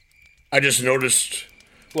I just noticed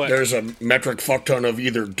What? there's a metric fuck ton of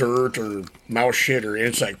either dirt or mouse shit or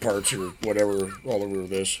insect parts or whatever all over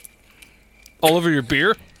this. All over your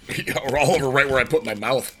beer? Or all over right where I put my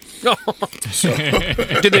mouth.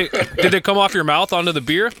 Did they come off your mouth onto the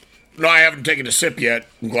beer? No, I haven't taken a sip yet.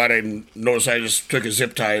 I'm glad I noticed I just took a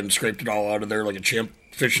zip tie and scraped it all out of there like a chimp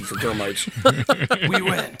fishing for termites. We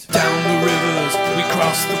went down the rivers, we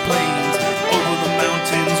crossed the plains, over the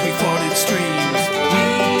mountains, we forded streams.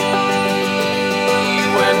 We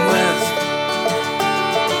went west.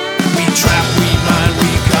 We trapped, we mined,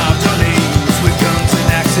 we carved our names. With guns and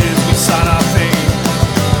axes, we sought our fame.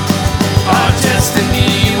 Our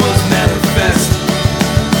destiny was manifest.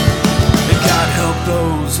 And God help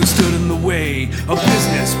those who stood in the way of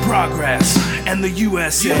business, progress, and the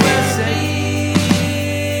USA.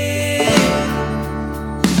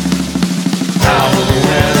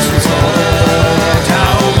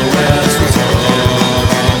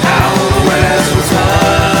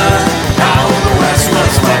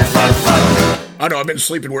 I know, I've been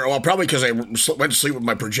sleeping well, probably because I went to sleep with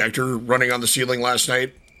my projector running on the ceiling last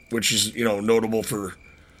night, which is, notable for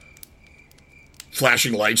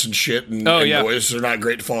flashing lights and shit and noise. They're not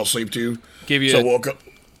great to fall asleep to. So woke up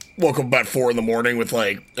about 4 a.m. with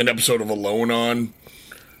like an episode of Alone on,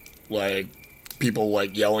 like people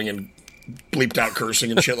like yelling and bleeped out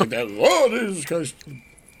cursing and shit like that. Oh, Jesus Christ!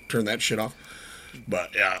 Turn that shit off. But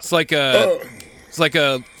yeah, it's like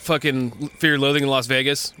a fucking Fear and Loathing in Las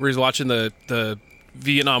Vegas, where he's watching the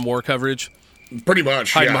Vietnam War coverage. Pretty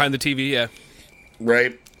much, hiding behind the TV. Yeah,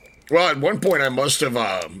 right. Well, at one point I must have.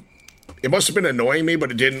 It must have been annoying me,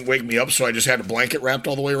 but it didn't wake me up, so I just had a blanket wrapped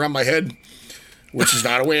all the way around my head, which is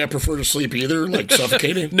not a way I prefer to sleep either, like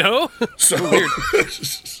suffocating. No? So weird.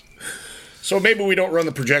 So maybe we don't run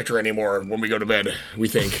the projector anymore when we go to bed, we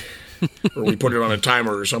think. Or we put it on a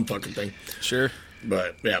timer or some fucking thing. Sure.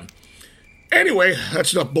 But, yeah. Anyway,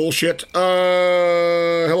 that's enough bullshit.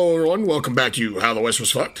 Hello, everyone. Welcome back to How the West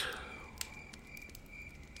Was Fucked.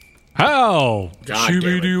 How?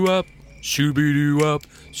 Shooby-doo up, shooby-doo up,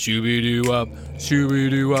 shooby-doo up,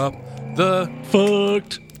 shooby-doo up, the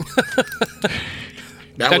fucked.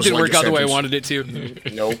 That didn't work out the way I wanted it to.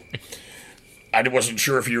 Nope. I wasn't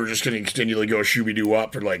sure if you were just going to continually go shooby-doo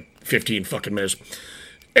up for like 15 fucking minutes.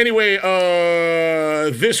 Anyway,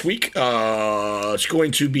 this week, it's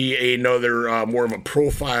going to be another, more of a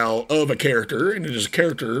profile of a character, and it is a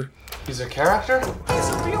character. He's a character? He's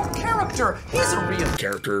a real character. He's a real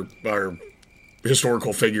character, or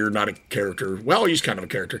historical figure, not a character. Well, he's kind of a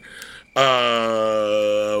character.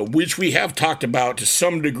 Which we have talked about to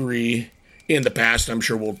some degree in the past. I'm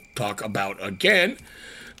sure we'll talk about again.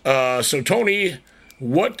 So, Tony,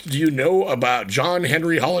 what do you know about John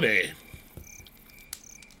Henry Holiday?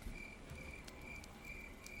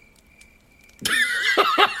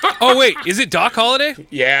 Oh, wait, is it Doc Holliday?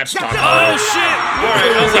 Yeah, it's Doc Holliday. Holliday. Oh, shit! All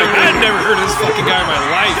right, I was like, I'd never heard of this fucking guy in my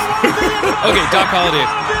life. Okay, Doc Holliday.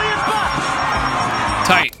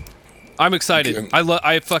 Tight. I'm excited.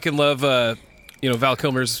 I fucking love, Val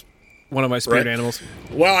Kilmer's one of my spirit animals.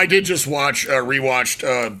 Well, I did just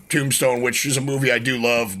rewatched Tombstone, which is a movie I do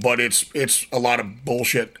love, but it's a lot of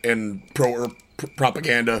bullshit and pro-ERP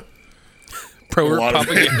propaganda. Pro-ERP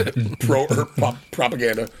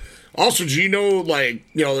propaganda. Also, do you know,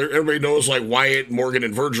 everybody knows, Wyatt, Morgan,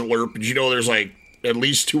 and Virgil Earp. Did you know there's, at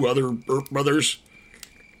least 2 other Earp brothers?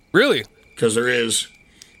 Really? Because there is.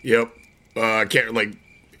 Yep.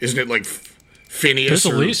 Isn't it, Phineas? There's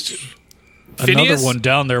at least another one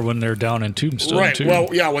down there when they're down in Tombstone, too. Well,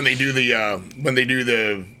 yeah, when they do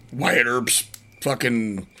the Wyatt Earp's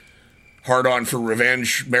fucking hard-on for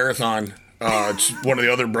revenge marathon, it's one of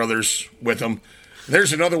the other brothers with them.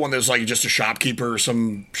 There's another one that's just a shopkeeper or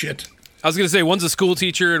some shit. I was going to say, one's a school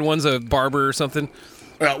teacher and one's a barber or something.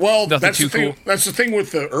 Well, Nothing that's too the thing. cool. That's the thing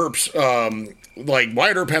with the Earps.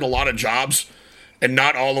 Wyatt Earp had a lot of jobs, and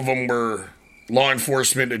not all of them were law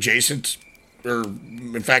enforcement adjacent. Or,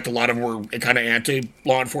 in fact, a lot of them were kind of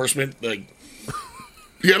anti-law enforcement. He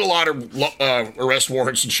had a lot of arrest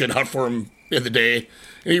warrants and shit out for him in the day.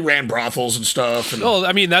 And he ran brothels and stuff. And,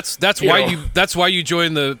 I mean, that's why you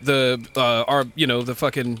joined the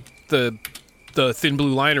thin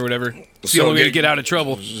blue line or whatever. It's the only way to get out of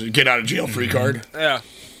trouble. Get out of jail free card. Yeah.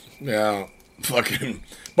 Yeah. Fucking.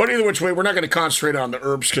 But either which way, we're not going to concentrate on the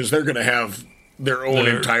Earps because they're going to have their own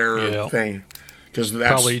entire thing. Because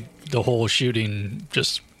that's probably the whole shooting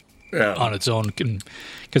just on its own.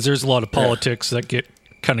 Because there's a lot of politics that get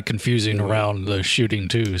kind of confusing around the shooting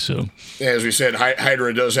too. So as we said,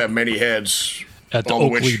 Hydra does have many heads at the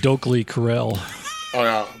Oakley Corral. Oh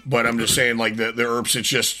yeah, but I'm just saying, the Earps, it's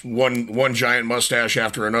just one giant mustache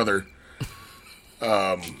after another.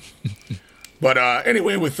 But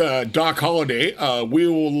anyway, with Doc Holliday, I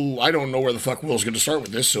don't know where the fuck Will's going to start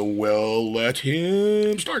with this, so we'll let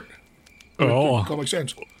him start. Oh, Comic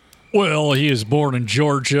Sans. well, he is born in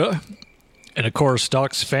Georgia. And of course,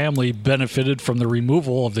 Doc's family benefited from the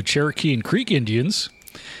removal of the Cherokee and Creek Indians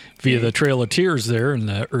via the Trail of Tears there in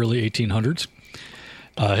the early 1800s.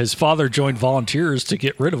 His father joined volunteers to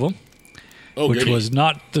get rid of them, which was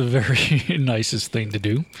not the very nicest thing to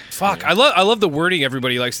do. Fuck, I love the wording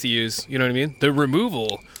everybody likes to use. You know what I mean? The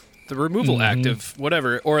removal act of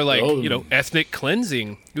whatever, or like ethnic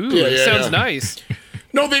cleansing. Ooh, sounds nice.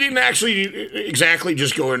 No, they didn't actually exactly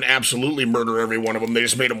just go and absolutely murder every one of them. They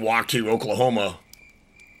just made them walk to Oklahoma,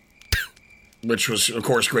 which was, of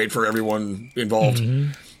course, great for everyone involved.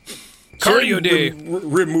 Cardio day.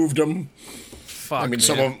 Removed them. Fuck, I mean,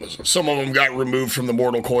 man. some of them got removed from the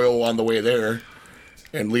mortal coil on the way there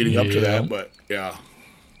and leading up to that, but yeah.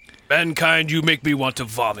 Mankind, you make me want to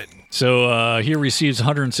vomit. So he receives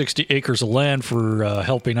 160 acres of land for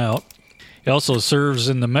helping out. He also serves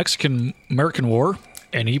in the Mexican-American War,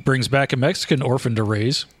 and he brings back a Mexican orphan to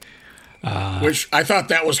raise. Which I thought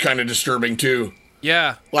that was kind of disturbing, too.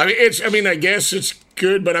 Yeah. Well, I mean, I guess it's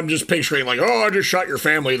good, but I'm just picturing like, oh, I just shot your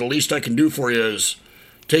family. The least I can do for you is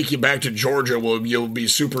take you back to Georgia. You'll be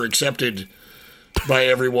super accepted by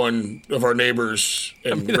everyone of our neighbors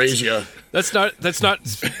and raise you. That's not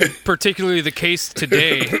particularly the case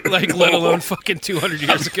today, like let alone fucking 200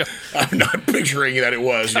 years ago. I'm not picturing that it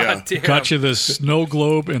was, yeah. God damn. Got you this snow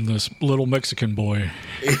globe and this little Mexican boy.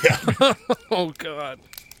 Yeah. Oh, God.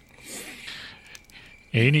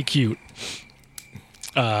 Ain't he cute?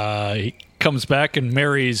 He comes back and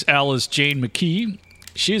marries Alice Jane McKee.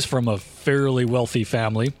 She's from a fairly wealthy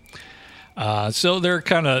family. So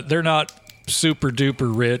they're not super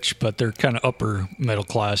duper rich, but they're kind of upper middle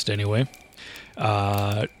class anyway.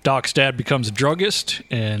 Doc's dad becomes a druggist,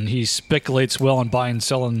 and he speculates well on buying and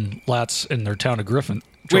selling lats in their town of Griffin,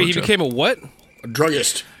 Georgia. Wait, he became a what? A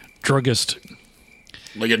druggist. Druggist.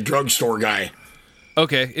 Like a drugstore guy.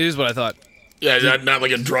 Okay, it is what I thought. Yeah, not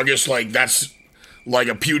like a druggist, like that's like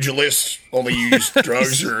a pugilist, only use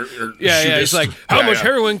drugs or Yeah, shootist. it's like, how much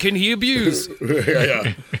heroin can he abuse?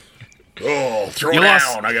 Yeah. Oh, throw You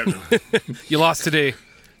down. lost. You lost today.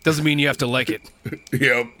 Doesn't mean you have to like it.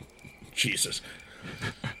 Yep. Jesus.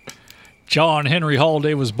 John Henry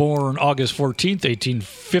Holliday was born August 14th,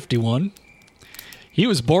 1851. He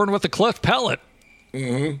was born with a cleft palate,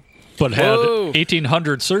 but had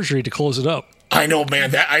 1800 surgery to close it up. I know,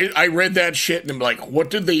 man. That I read that shit and I'm like, what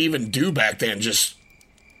did they even do back then? Just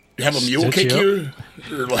have a mule Stitch kick you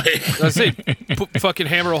you? Or like, I say, fucking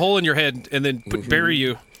hammer a hole in your head and then bury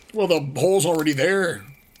you. well, the hole's already there.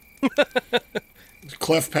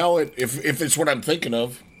 Cleft palate, if it's what I'm thinking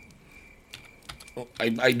of.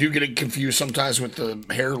 I do get it confused sometimes with the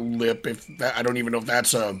hair lip. I don't even know if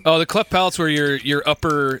that's a. Oh, the cleft palate's where your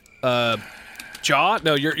upper jaw.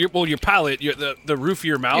 No, your palate. The roof of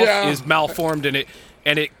your mouth is malformed, and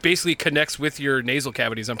it basically connects with your nasal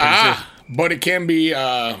cavities. I'm pretty sure. But it can be.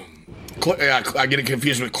 I get it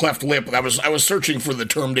confused with cleft lip. I was searching for the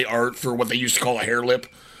term d'art for what they used to call a hair lip,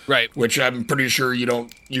 Right. which I'm pretty sure you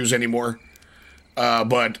don't use anymore.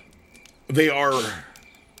 But they are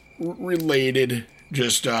related.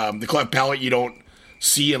 Just the cleft palate you don't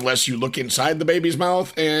see unless you look inside the baby's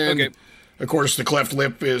mouth, and of course the cleft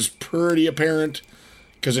lip is pretty apparent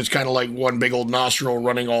because it's kind of like one big old nostril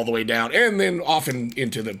running all the way down, and then often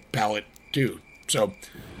into the palate too. So,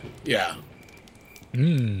 yeah.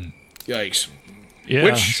 Yikes.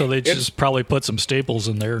 Yeah, so they just probably put some staples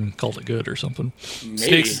in there and called it good or something.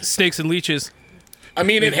 Maybe. Snakes and leeches. I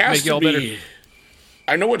mean, it has Make to y'all be. better.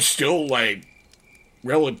 I know it's still like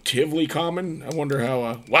relatively common. I wonder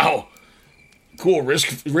how. Wow, cool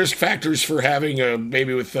risk factors for having a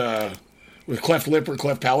baby with cleft lip or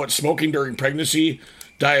cleft palate: smoking during pregnancy,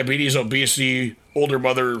 diabetes, obesity, older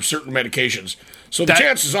mother, certain medications. So the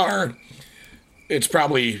chances are, it's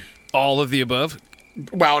probably All of the above.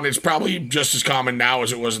 well, and it's probably just as common now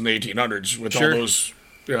as it was in the 1800s with all those.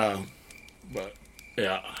 But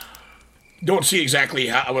yeah, don't see exactly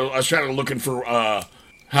how. I was trying to looking for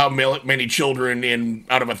how many children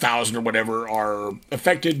out of 1,000 or whatever are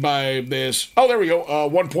affected by this. Oh, there we go.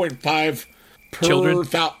 1.5 Children?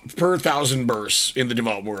 per 1,000 births in the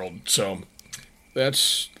developed world. So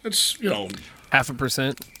that's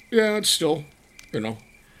 0.5%. Yeah, it's still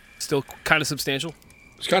Still kind of substantial.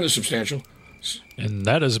 it's kind of substantial. And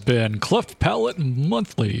that has been Cleft Palate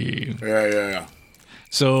Monthly. Yeah.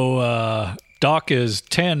 So Doc is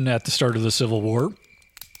 10 at the start of the Civil War.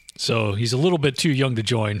 So he's a little bit too young to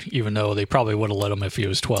join, even though they probably would have let him if he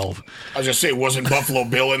was 12. I was just saying, wasn't Buffalo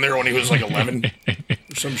Bill in there when he was like 11 or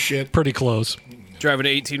some shit? Pretty close. Driving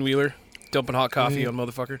an 18-wheeler, dumping hot coffee on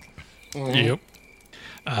motherfucker. Yep.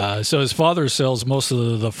 So his father sells most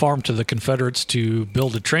of the farm to the Confederates to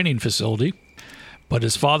build a training facility, but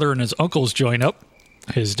his father and his uncles join up.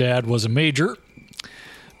 His dad was a major,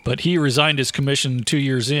 but he resigned his commission 2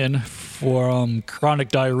 years in from chronic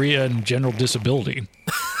diarrhea and general disability.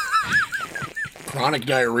 Chronic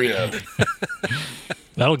diarrhea.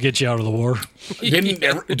 That'll get you out of the war.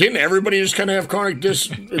 Didn't everybody just kind of have chronic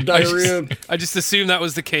diarrhea? I just assumed that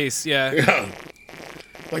was the case, yeah. Yeah.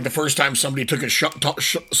 Like the first time somebody took a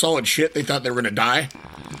solid shit, they thought they were going to die.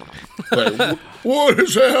 Like, what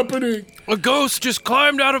is happening? A ghost just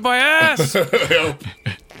climbed out of my ass.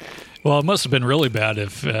 Well, it must have been really bad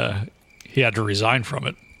if he had to resign from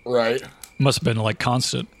it. Right. Must have been like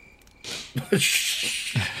constant.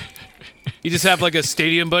 You just have like a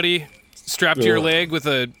stadium buddy strapped to your leg with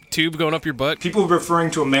a tube going up your butt. People referring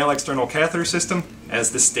to a male external catheter system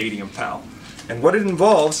as the Stadium Pal. And what it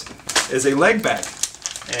involves is a leg bag.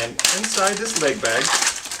 And inside this leg bag,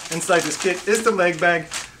 inside this kit, is the leg bag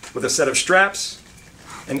with a set of straps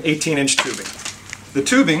and 18-inch tubing. The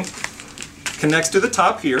tubing connects to the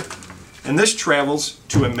top here, and this travels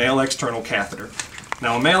to a male external catheter.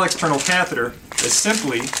 Now, a male external catheter is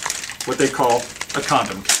simply what they call a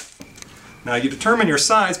condom. Now, you determine your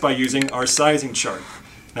size by using our sizing chart.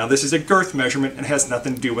 Now, this is a girth measurement and has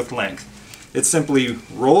nothing to do with length. It simply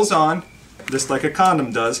rolls on, just like a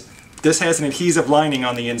condom does. This has an adhesive lining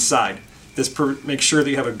on the inside. This makes sure that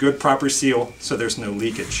you have a good, proper seal so there's no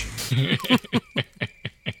leakage.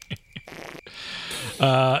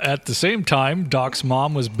 At the same time, Doc's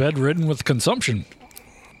mom was bedridden with consumption.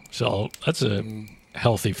 So that's a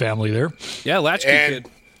healthy family there. Yeah, latchkey kid.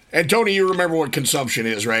 And Tony, you remember what consumption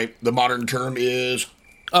is, right? The modern term is?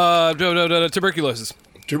 Tuberculosis.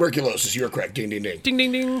 Tuberculosis, you're correct. Ding, ding, ding. Ding,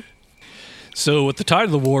 ding, ding. So with the tide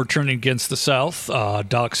of the war turning against the South,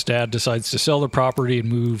 Doc's dad decides to sell the property and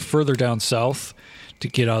move further down south to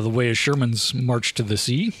get out of the way of Sherman's march to the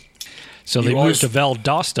sea. So they moved to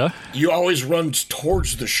Valdosta. You always run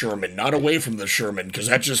towards the Sherman, not away from the Sherman, because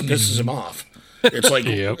that just pisses him off. It's like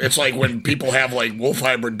It's like when people have like wolf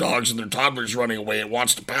hybrid dogs and their toddler's running away, it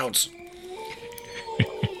wants to pounce.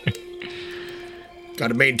 Got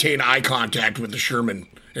to maintain eye contact with the Sherman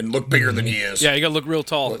and look bigger than he is. Yeah, you got to look real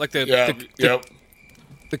tall, like the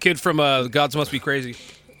kid from Gods Must Be Crazy.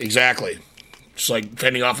 Exactly. Just like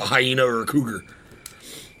fending off a hyena or a cougar.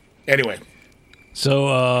 Anyway.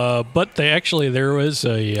 So, but there was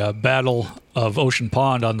a battle of Ocean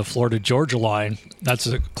Pond on the Florida-Georgia line. That's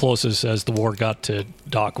the closest as the war got to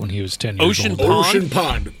Doc when he was 10 years old. Ocean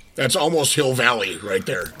Pond. That's almost Hill Valley right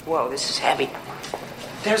there. Whoa, this is heavy.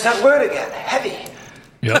 There's that word again, heavy.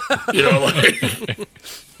 Yep. You know, like...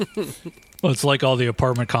 Well, it's like all the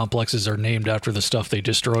apartment complexes are named after the stuff they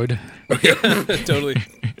destroyed. Totally.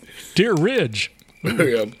 Deer Ridge.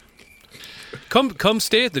 Yeah. Come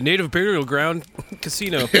stay at the Native Burial Ground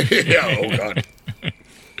Casino. Yeah, oh God.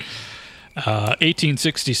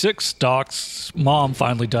 1866, Doc's mom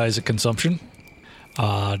finally dies of consumption.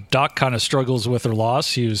 Doc kind of struggles with her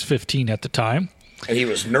loss. He was 15 at the time. And he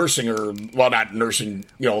was nursing her, well, not nursing,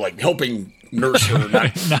 like helping nurse her,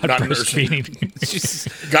 not nursing.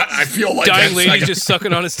 God, I feel like dying lady just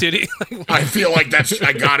sucking on his titty. I feel like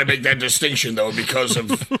I got to make that distinction, though, because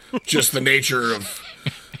of just the nature of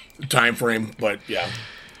the time frame. But, yeah.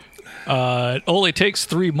 It only takes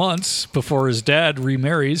 3 months before his dad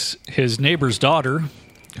remarries his neighbor's daughter,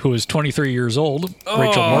 who is 23 years old,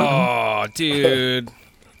 Rachel Martin. Oh, dude.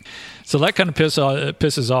 So that kind of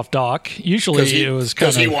pisses off Doc. Usually it was kind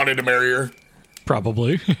of... Because he wanted to marry her?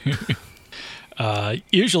 Probably.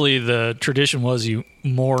 Usually the tradition was you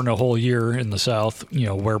mourn a whole year in the South,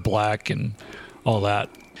 wear black and all that.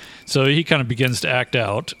 So he kind of begins to act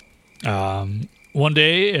out. One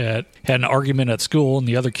day, had an argument at school, and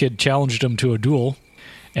the other kid challenged him to a duel,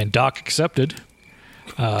 and Doc accepted.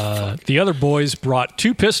 The other boys brought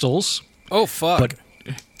 2 pistols. Oh, fuck. But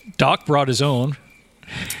Doc brought his own.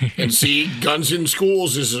 And see, guns in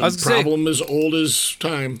schools is a problem as old as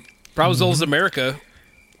time. Probably as old as America.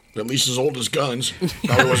 At least as old as guns.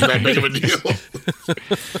 Probably wasn't that big of a deal.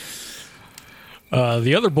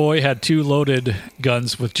 The other boy had 2 loaded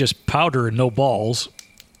guns with just powder and no balls.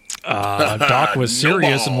 Doc was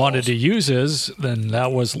serious and wanted to use his, then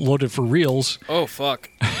that was loaded for reals. Oh, fuck.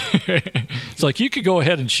 It's like, you could go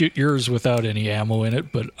ahead and shoot yours without any ammo in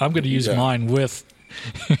it, but I'm going to use mine with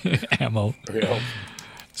ammo. Yeah.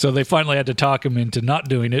 So they finally had to talk him into not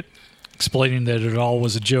doing it, explaining that it all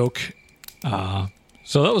was a joke.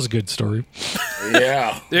 So that was a good story.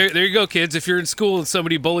 Yeah. There you go, kids. If you're in school and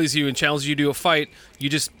somebody bullies you and challenges you to a fight, you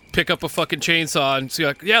just pick up a fucking chainsaw and say,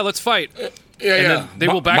 like, yeah, let's fight. Yeah, and yeah. then they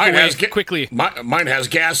will back away quickly. Mine has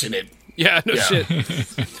gas in it. Yeah, no shit.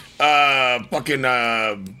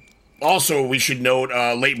 Also, we should note,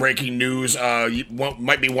 late breaking news. You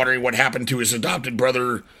might be wondering what happened to his adopted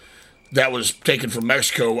brother that was taken from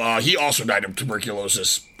Mexico. He also died of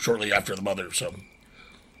tuberculosis shortly after the mother. So,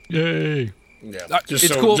 Yay. yeah,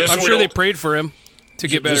 It's cool. I'm sure they prayed for him to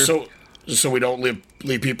get better. Just so we don't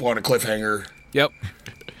leave people on a cliffhanger. Yep.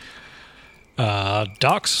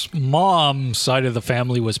 Doc's mom side of the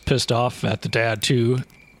family was pissed off at the dad too,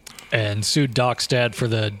 and sued Doc's dad for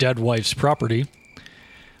the dead wife's property.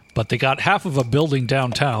 But they got half of a building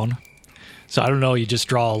downtown, so I don't know. You just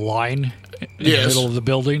draw a line in the middle of the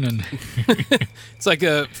building, and it's like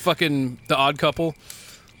a fucking The Odd Couple.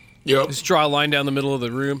 Yep. Just draw a line down the middle of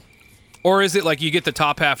the room, or is it like you get the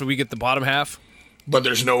top half and we get the bottom half? But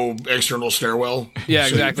there's no external stairwell. Yeah,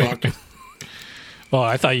 so exactly. well,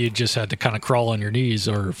 I thought you just had to kind of crawl on your knees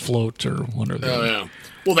or float or one or the other. Yeah.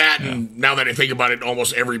 Well, and now that I think about it,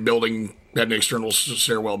 almost every building had an external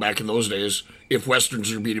stairwell back in those days, if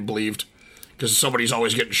Westerns are being believed, because somebody's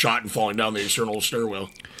always getting shot and falling down the external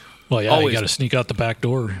stairwell. Well, yeah, you got to sneak out the back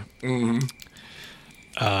door. Mm-hmm.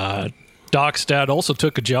 Doc's dad also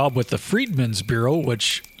took a job with the Freedmen's Bureau,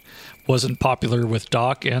 which wasn't popular with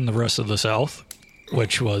Doc and the rest of the South,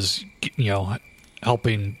 which was,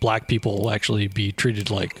 helping black people actually be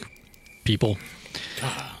treated like people.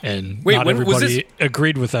 And not everybody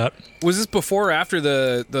agreed with that. Was this before or after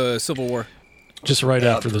the Civil War? Just right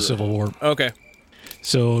after the Civil War. Okay.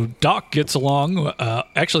 So Doc gets along,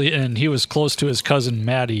 actually, and he was close to his cousin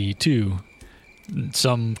Maddie, too.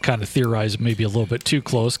 Some kind of theorize maybe a little bit too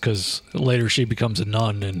close, because later she becomes a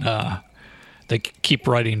nun, and they keep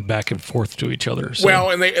writing back and forth to each other. So. Well,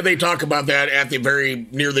 and they talk about that at the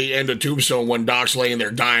near the end of Tombstone, when Doc's laying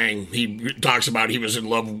there dying. He talks about he was in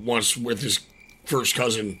love once with his first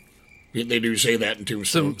cousin. They do say that in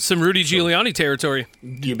Tombstone. Some Rudy Giuliani territory.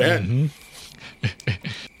 You bet.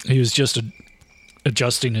 Mm-hmm. He was just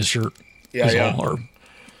adjusting his shirt. Yeah.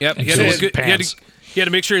 Yep. He had to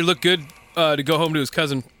make sure he looked good to go home to his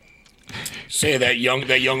cousin. Say that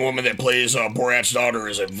young woman that plays Borat's daughter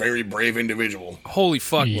is a very brave individual. Holy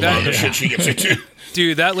fuck! The shit she gets into.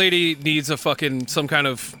 Dude, that lady needs some kind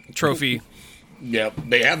of trophy. Yep,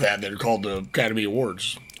 they have that. They're called the Academy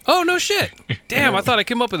Awards. Oh no shit! Damn, I thought I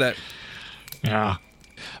came up with that. Yeah.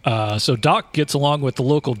 So Doc gets along with the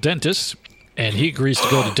local dentist, and he agrees to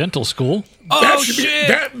go to dental school.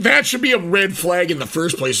 That should be a red flag in the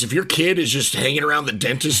first place. If your kid is just hanging around the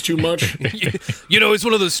dentist too much, he's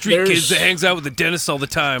one of those street kids that hangs out with the dentist all the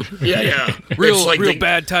time. Yeah. real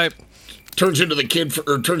bad type. Turns into the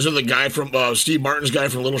guy from Steve Martin's guy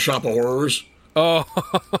from Little Shop of Horrors. Oh,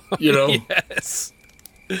 Yes.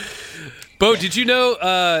 Bo, did you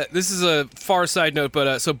know? This is a far side note,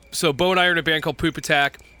 but so Bo and I are in a band called Poop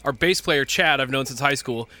Attack. Our bass player Chad, I've known since high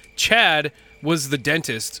school. Chad was the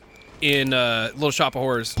dentist in Little Shop of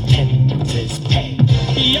Horrors. Dentist,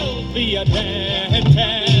 you'll be a dentist.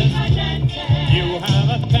 You have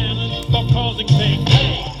a talent for causing pain.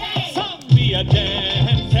 Some be a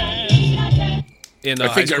dentist. In I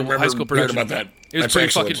think I remember high school production. About that. It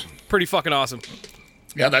was pretty fucking awesome.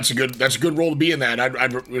 Yeah, that's a good role to be in that. I'd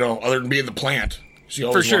other than being the plant.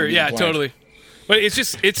 For sure, yeah, totally. But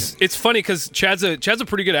it's funny because Chad's a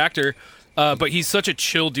pretty good actor. But he's such a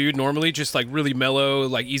chill dude normally, just like really mellow,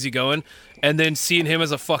 like easygoing. And then seeing him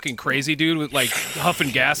as a fucking crazy dude with like huffing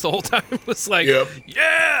gas the whole time was like,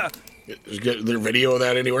 yeah. Is there video of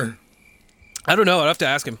that anywhere? I don't know. I'd have to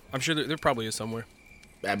ask him. I'm sure there probably is somewhere.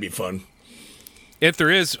 That'd be fun. If there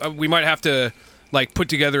is, we might have to like put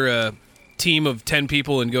together a team of 10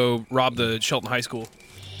 people and go rob the Shelton High School.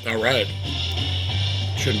 All right.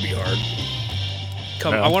 Shouldn't be hard.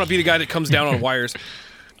 I want to be the guy that comes down on wires.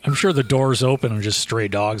 I'm sure the door's open and just stray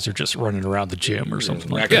dogs are just running around the gym or something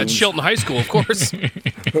like that. Yeah, it's Shelton High School, of course.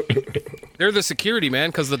 They're the security, man,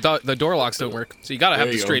 because the door locks don't work. So you got to have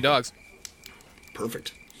the stray dogs.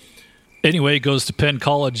 Perfect. Anyway, he goes to Penn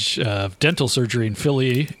College of Dental Surgery in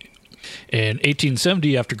Philly. In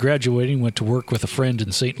 1870, after graduating, went to work with a friend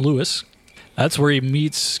in St. Louis. That's where he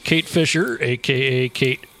meets Kate Fisher, a.k.a.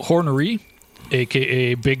 Kate Hornery,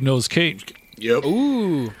 a.k.a. Big Nose Kate. Yep.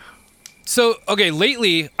 Ooh. So, okay,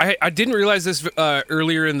 lately, I didn't realize this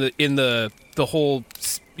earlier in the whole,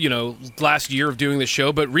 last year of doing the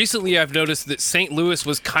show, but recently I've noticed that St. Louis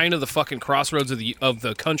was kind of the fucking crossroads of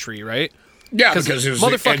the country, right? Yeah, because it was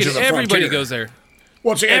motherfucking the edge of the everybody frontier. Goes there.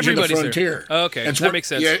 Well, it's the edge of the frontier. Okay, that makes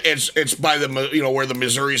sense. Yeah, it's by the where the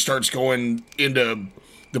Missouri starts going into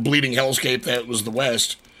the bleeding hellscape that was the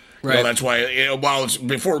West. Right. That's why, while it's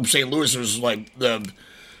before St. Louis, it was like the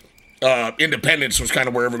Independence was kind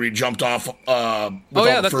of where everybody jumped off with all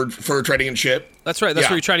the fur trading and shit. That's right. That's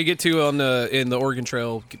where you're trying to get to in the Oregon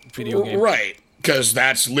Trail video game. Right. Because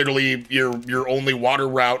that's literally your only water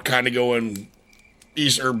route kind of going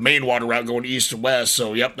east, or main water route going east to west.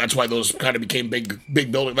 So, yep, that's why those kind of became big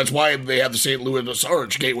buildings. That's why they have the St. Louis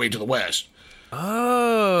Arch, gateway to the west.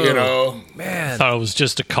 Oh. Man. I thought it was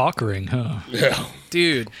just a cock ring, huh? Yeah.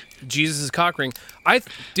 Dude, Jesus' cock ring.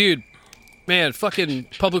 Dude, man, fucking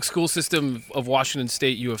public school system of Washington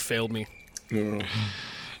State, you have failed me.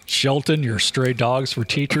 Shelton, your stray dogs were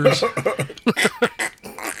teachers.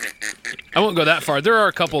 I won't go that far. There are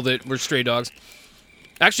a couple that were stray dogs.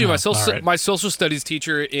 Actually, my social studies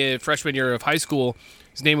teacher in freshman year of high school,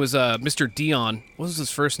 his name was Mr. Dion. What was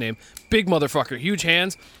his first name? Big motherfucker, huge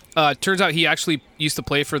hands. Turns out he actually used to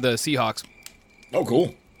play for the Seahawks. Oh,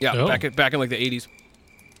 cool. Yeah, back in like the 80s.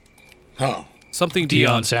 Huh. Something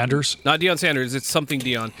Dion. Deion Sanders? Not Deion Sanders. It's something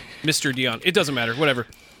Dion. Mr. Dion. It doesn't matter. Whatever.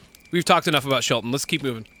 We've talked enough about Shelton. Let's keep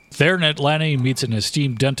moving. There in Atlanta, he meets an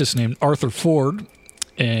esteemed dentist named Arthur Ford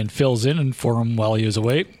and fills in for him while he was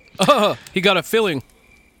away. Oh, he got a filled in.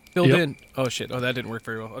 Oh, shit. Oh, that didn't work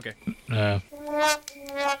very well. Okay.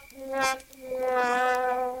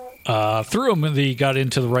 Through him, he got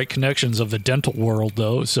into the right connections of the dental world,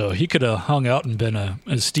 though, so he could have hung out and been an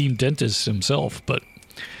esteemed dentist himself, but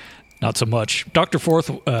not so much. Dr.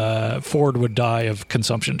 Ford would die of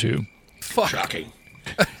consumption, too. Fuck. Shocking.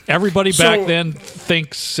 Everybody back then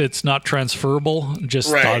thinks it's not transferable, just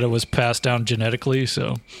thought it was passed down genetically,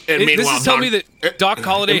 so... This is telling me that Doc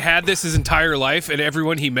Holliday had this his entire life, and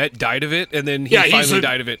everyone he met died of it, and then he finally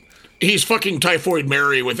died of it. He's fucking Typhoid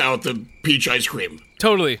Mary without the peach ice cream.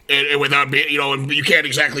 Totally. And without being, and you can't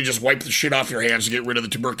exactly just wipe the shit off your hands to get rid of the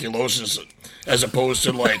tuberculosis, as opposed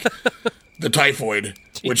to, like, the typhoid,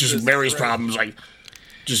 which is Mary's problem. Is like,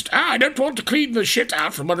 I don't want to clean the shit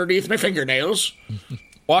out from underneath my fingernails.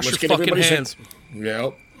 Wash your fucking hands.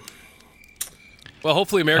 Yep. Well,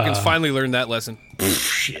 hopefully Americans finally learned that lesson.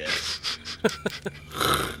 Shit.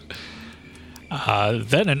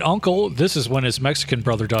 Then an uncle, this is when his Mexican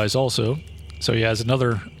brother dies also. So he has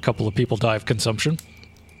another couple of people die of consumption.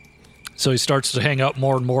 So he starts to hang out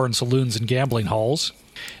more and more in saloons and gambling halls.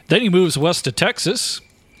 Then he moves west to Texas.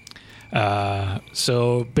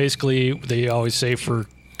 So basically, they always say for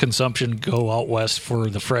consumption, go out west for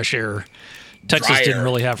the fresh air. Texas didn't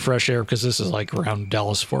really have fresh air because this is like around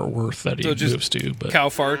Dallas-Fort Worth that he moves to. But cow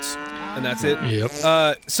farts, and that's it.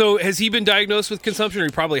 Yep. So has he been diagnosed with consumption, or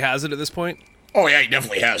he probably has it at this point? Oh, yeah, he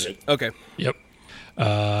definitely has it. Okay. Yep.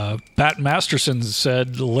 Pat Masterson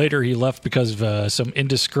said later he left because of some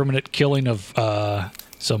indiscriminate killing of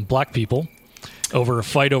some black people over a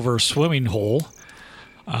fight over a swimming hole.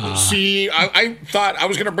 See, I thought I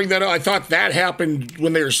was going to bring that up. I thought that happened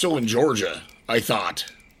when they were still in Georgia, I thought.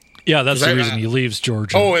 Yeah, that's the reason he leaves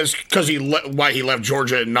Georgia. Oh, it's because why he left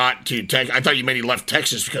Georgia and not to Texas. I thought you meant he left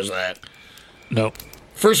Texas because of that. No.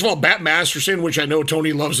 First of all, Pat Masterson, which I know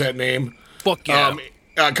Tony loves that name. Fuck yeah.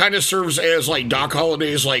 Kind of serves as like Doc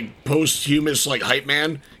Holliday's like posthumous like hype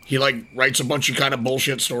man. He like writes a bunch of kind of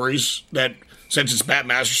bullshit stories that, since it's Pat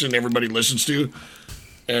Masterson, everybody listens to,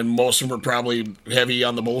 and most of them are probably heavy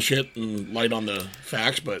on the bullshit and light on the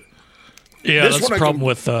facts. But yeah, that's the problem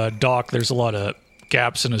with Doc. There's a lot of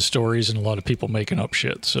gaps in his stories and a lot of people making up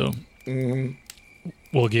shit. So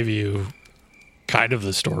we'll give you kind of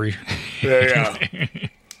the story. Yeah.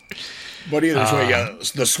 But either way, yeah,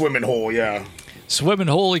 the swimming hole, yeah. Swimming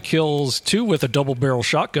hole, he kills 2 with a double-barrel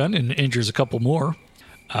shotgun and injures a couple more.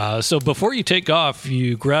 So before you take off,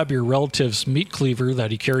 you grab your relative's meat cleaver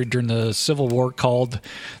that he carried during the Civil War called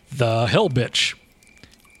the Hell Bitch.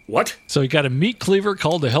 What? So he got a meat cleaver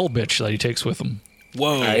called the Hell Bitch that he takes with him.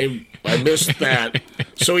 Whoa. I missed that.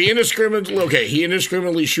 So he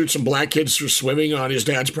indiscriminately shoots some black kids for swimming on his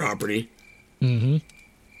dad's property. Mm-hmm.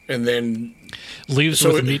 And then leaves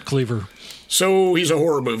with a meat cleaver. So he's a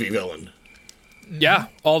horror movie villain. Yeah,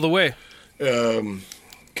 all the way.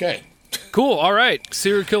 Okay. Cool. All right.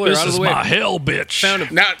 Serial killer out of the way. This is my hell bitch. Found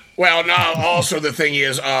him. Now, also the thing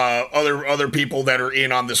is, other people that are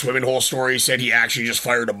in on the swimming hole story said he actually just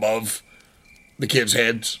fired above the kids'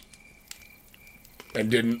 heads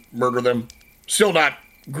and didn't murder them. Still not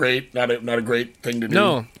great. Not a great thing to do.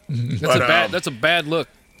 No, that's a bad look.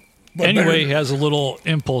 Anyway, he has a little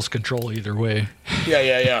impulse control either way.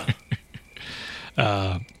 Yeah.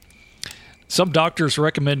 Some doctors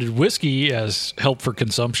recommended whiskey as help for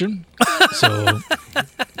consumption. So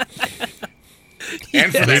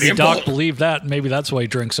and for that Doc believed that. Maybe that's why he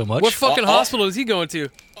drinks so much. What fucking hospital is he going to?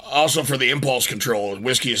 Also for the impulse control,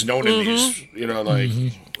 whiskey is known in these. You know, like.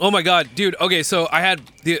 Oh my god, dude. Okay, so I had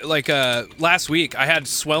last week I had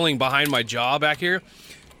swelling behind my jaw back here,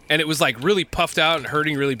 and it was like really puffed out and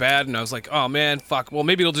hurting really bad. And I was like, oh man, fuck. Well,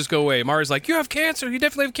 maybe it'll just go away. Mari's like, you have cancer. You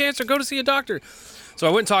definitely have cancer. Go to see a doctor. So I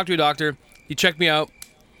went and talked to a doctor. He checked me out.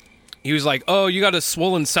 He was like, oh, you got a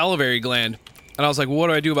swollen salivary gland. And I was like, well, what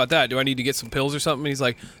do I do about that? Do I need to get some pills or something? And he's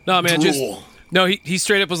like, no, man, he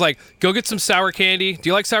straight up was like, go get some sour candy. Do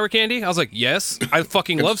you like sour candy? I was like, yes. I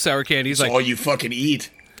fucking love sour candy. He's like, all you fucking eat.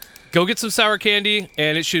 Go get some sour candy,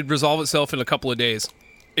 and it should resolve itself in a couple of days.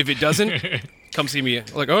 If it doesn't, come see me. I'm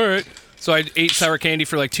like, all right. So I ate sour candy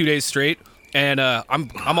for like 2 days straight, and I'm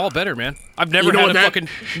all better, man. I've never had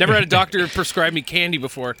a doctor prescribe me candy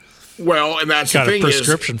before. Well, and that's got the thing. A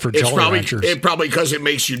prescription for Jolly Ranchers. It probably because it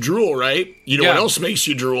makes you drool, right? You know what else makes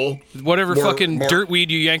you drool? Whatever fucking dirt weed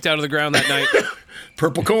you yanked out of the ground that night.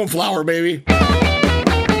 Purple cone flower, baby.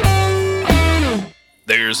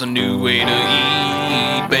 There's a new way to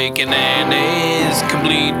eat bacon and eggs,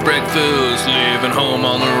 complete breakfast, living home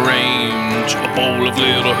on the range. A bowl of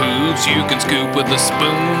little hoops you can scoop with a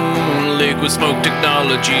spoon, liquid smoke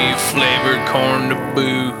technology, flavored corn to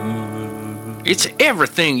boot. It's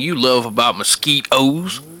everything you love about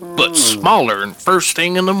mosquitoes, but smaller and first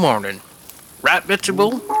thing in the morning. Right,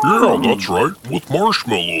 Vegetable? Yeah, that's right, with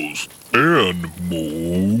marshmallows and more.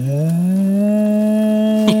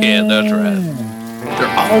 Yeah, that's right.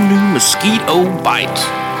 They're all new Mosquito Bites.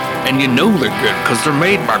 And you know they're good because they're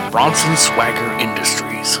made by Bronson Swagger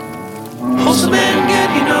Industries. Wholesome and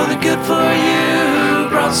good, you know they're good for you.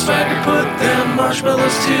 Bronson Swagger put them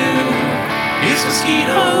marshmallows too. It's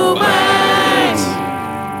Mosquito Bites.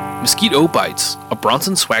 Mosquito Bites, a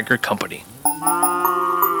Bronson Swagger company.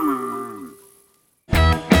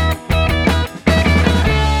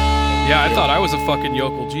 Yeah, I thought I was a fucking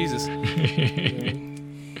yokel. Jesus.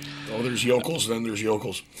 Oh, there's yokels, then there's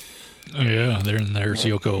yokels. Oh, yeah, there's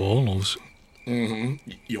Yoko Ono's.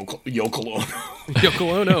 Mm-hmm. Yoko Ono.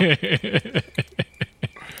 Yoko Ono.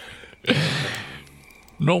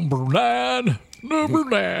 Number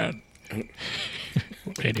nine.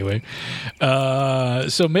 Anyway,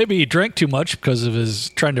 so maybe he drank too much because of his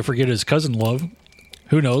trying to forget his cousin Love.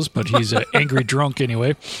 Who knows? But he's an angry drunk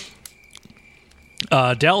anyway.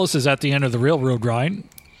 Dallas is at the end of the railroad line.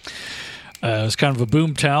 It's kind of a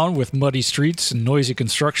boom town with muddy streets and noisy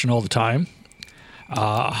construction all the time.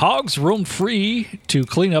 Hogs roam free to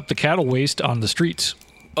clean up the cattle waste on the streets.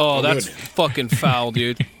 Oh, that's fucking foul,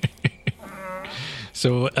 dude.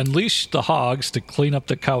 So unleash the hogs to clean up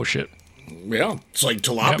the cow shit. Yeah, it's like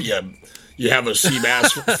tilapia. Yep. You have a sea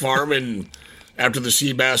bass farm, and after the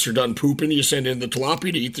sea bass are done pooping, you send in the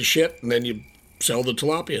tilapia to eat the shit, and then you sell the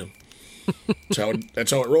tilapia. That's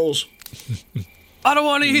how it rolls. I don't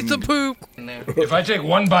want to eat the poop. If I take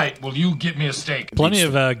one bite, will you get me a steak? Plenty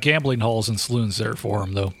of gambling halls and saloons there for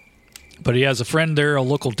him, though. But he has a friend there, a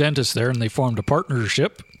local dentist there, and they formed a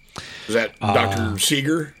partnership. Is that Dr.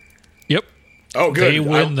 Seeger? Yep. Oh, good. They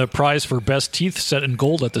win the prize for best teeth set in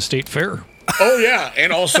gold at the state fair. Oh, yeah.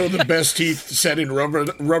 And also the best teeth set in rubber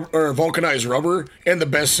or vulcanized rubber, and the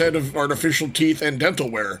best set of artificial teeth and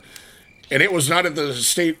dental wear. And it was not at the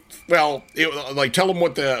state, well, tell them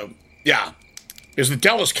what it was the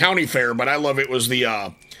Dallas County Fair, but I love it was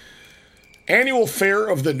the annual fair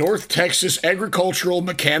of the North Texas Agricultural,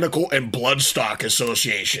 Mechanical, and Bloodstock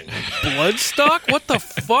Association. Bloodstock? What the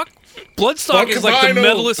fuck? Bloodstock is like the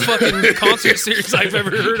metalist fucking concert series I've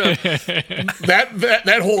ever heard of.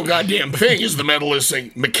 That whole goddamn thing is the metalist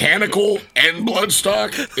thing. Mechanical and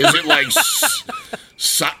Bloodstock? Is it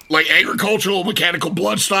like agricultural, mechanical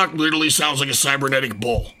Bloodstock literally sounds like a cybernetic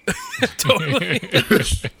bull. Totally.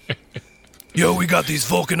 Yo, we got these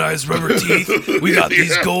vulcanized rubber teeth. We got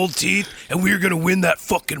these gold teeth, and we're gonna win that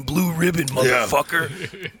fucking blue ribbon, motherfucker.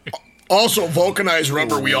 Yeah. Also, vulcanized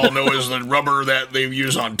rubber, we all know, is the rubber that they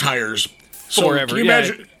use on tires. So forever. Can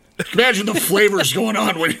you imagine the flavors going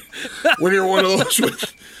on when you're one of those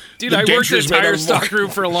with. Dude, I worked in a tire stock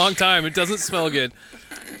room for a long time. It doesn't smell good.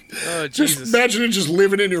 Oh, Jesus. Just imagine it just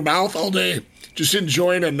living in your mouth all day. Just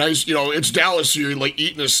enjoying a nice, it's Dallas, so you're like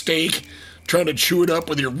eating a steak, trying to chew it up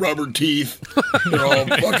with your rubber teeth. You're all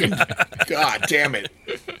fucking, God damn it.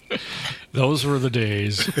 Those were the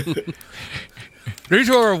days. These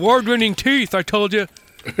are award-winning teeth, I told you.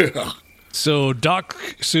 So Doc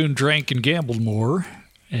soon drank and gambled more,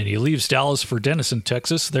 and he leaves Dallas for Denison,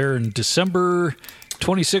 Texas. There in December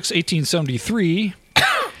 26, 1873,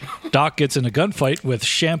 Doc gets in a gunfight with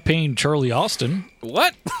Champagne Charlie Austin.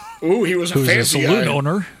 What? Ooh, he was a fancy a saloon guy.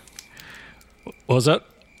 owner. What was that?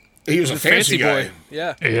 He was a fancy guy. boy.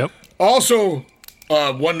 Yeah. Yep. Also,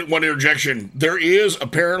 One interjection. There is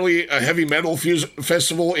apparently a heavy metal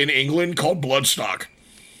festival in England called Bloodstock.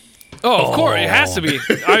 Oh, of course. It has to be.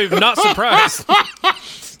 I'm not surprised.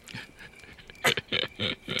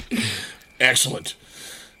 Excellent.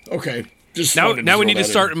 Okay. Just Now wanted to we need throw to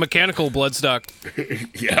that start a mechanical Bloodstock. in.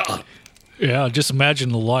 Yeah. Yeah, just imagine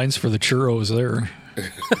the lines for the churros there.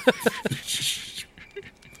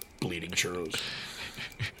 Bleeding churros.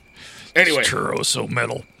 Anyway. Churros so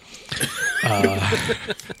metal.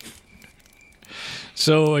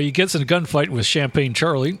 So he gets in a gunfight with Champagne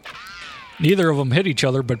Charlie. Neither of them hit each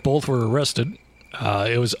other, but both were arrested.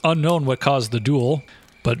 It was unknown what caused the duel,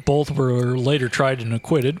 but both were later tried and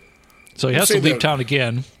acquitted. So he has to leave town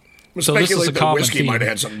again. So this is a common whiskey theme. might have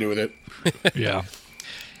had something to do with it. Yeah.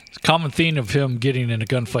 It's a common theme of him getting in a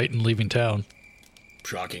gunfight and leaving town.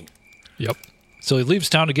 Shocking. Yep. So he leaves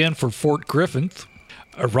town again for Fort Griffin,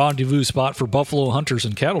 a rendezvous spot for buffalo hunters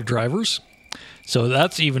and cattle drivers. So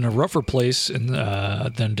that's even a rougher place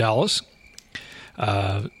than Dallas.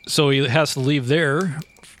 So he has to leave there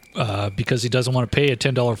because he doesn't want to pay a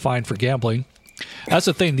 $10 fine for gambling. That's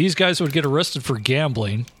the thing. These guys would get arrested for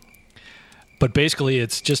gambling, but basically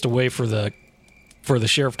it's just a way for the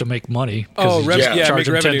sheriff to make money. Oh, charge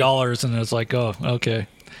them revenue. $10, and it's like, oh, okay.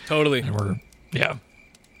 Totally. And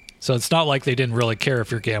so it's not like they didn't really care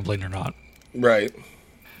if you're gambling or not. Right.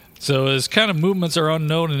 So his kind of movements are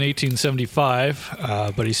unknown in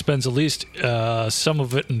 1875, but he spends at least some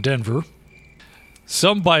of it in Denver.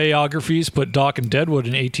 Some biographies put Doc in Deadwood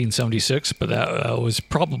in 1876, but that was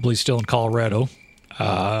probably still in Colorado.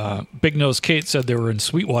 Big Nose Kate said they were in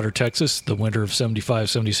Sweetwater, Texas, the winter of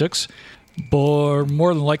 75-76. But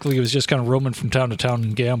more than likely, he was just kind of roaming from town to town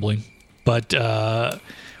and gambling. But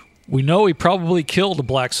we know he probably killed a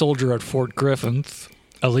black soldier at Fort Griffin,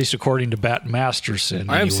 at least according to Bat Masterson.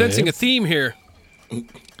 I am sensing a theme here.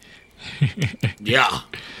 Yeah.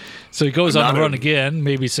 So he goes on the run again,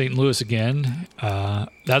 maybe St. Louis again.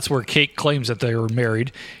 That's where Kate claims that they were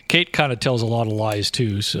married. Kate kind of tells a lot of lies,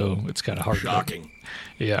 too, so it's kind of hard. Shocking.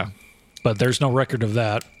 Yeah. But there's no record of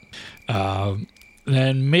that.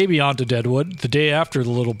 Then maybe on to Deadwood. The day after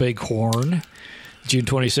the Little Big Horn, June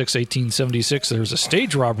 26, 1876, there's a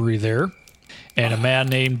stage robbery there, and a man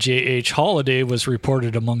named J.H. Holiday was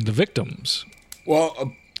reported among the victims.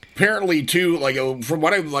 Well, apparently, too, from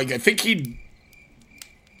what I think he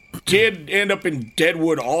did end up in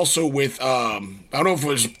Deadwood also with, I don't know if it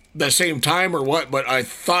was the same time or what, but I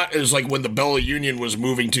thought it was like when the Bella Union was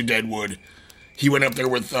moving to Deadwood, he went up there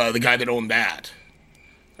with the guy that owned that,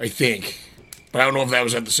 I think. But I don't know if that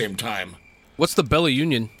was at the same time. What's the Bella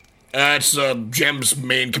Union? It's Jem's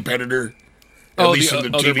main competitor. At least in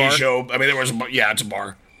the TV bar? show. I mean, there was it's a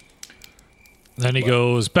bar. Then he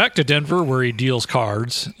goes back to Denver where he deals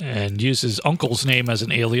cards and uses uncle's name as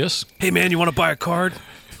an alias. Hey, man, you want to buy a card?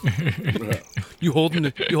 You holding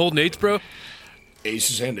eights, bro?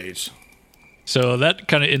 Aces and eights. So that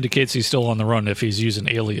kind of indicates he's still on the run if he's using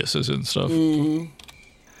aliases and stuff. Mm-hmm.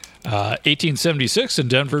 1876 in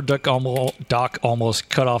Denver, Doc almost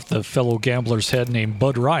cut off the fellow gambler's head named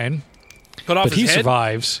Bud Ryan. Cut off but his he head?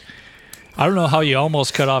 survives. I don't know how you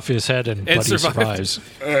almost cut off his head and but survives. he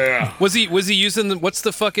survives. Was he using what's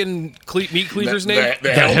the fucking meat cleaver's name?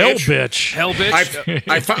 The Hell Bitch. Hell Bitch.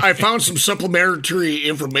 I found some supplementary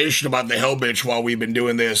information about the Hell Bitch while we've been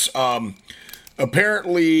doing this.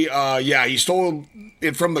 Apparently, he stole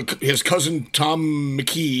it from his cousin Tom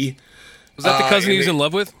McKee. Was that the cousin he was in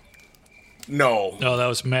love with? No, that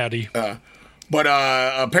was Maddie. But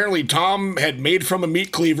apparently Tom had made from a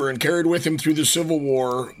meat cleaver and carried with him through the Civil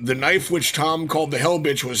War. The knife, which Tom called the Hell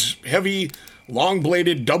Bitch, was heavy,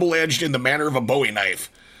 long-bladed, double-edged in the manner of a Bowie knife.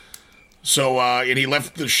 So, and he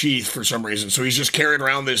left the sheath for some reason. So he's just carrying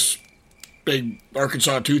around this big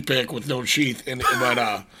Arkansas toothpick with no sheath.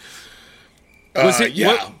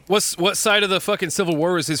 What side of the fucking Civil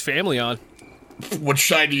War was his family on? Which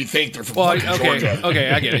side do you think they're from? Georgia. Okay,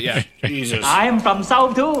 I get it. Yeah. Jesus. I'm from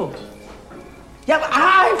South too. Yeah, but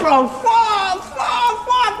I'm from far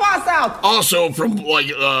south. Also, from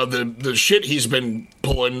the shit he's been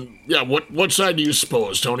pulling. Yeah, what side do you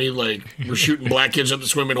suppose, Tony? Like we're shooting black kids at the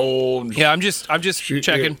swimming hole. And I'm just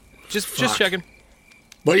checking. Just checking.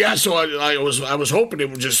 But yeah, so I was hoping it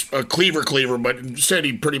was just a cleaver, but instead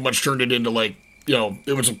he pretty much turned it into it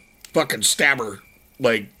was a fucking stabber,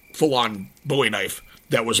 full on Bowie knife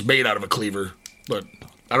that was made out of a cleaver. But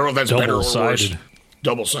I don't know if that's better or worse.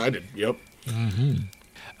 Double-sided. Yep.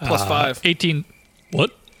 Mm-hmm. +5. 18.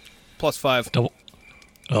 What? +5. Double.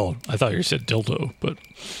 Oh, I thought you said dildo, but.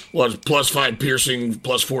 Well, it's +5 piercing,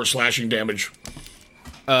 +4 slashing damage.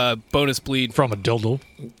 Bonus bleed from a dildo.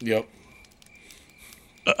 Yep.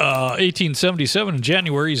 1877 in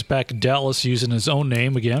January, he's back in Dallas using his own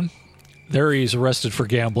name again. There he's arrested for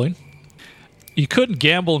gambling. You couldn't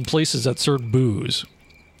gamble in places that served booze,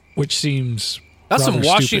 which seems That's some rather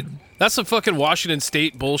Washington. stupid. That's some fucking Washington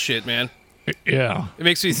State bullshit, man. Yeah. It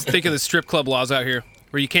makes me think of the strip club laws out here,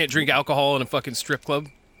 where you can't drink alcohol in a fucking strip club.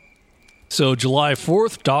 So July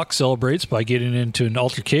 4th, Doc celebrates by getting into an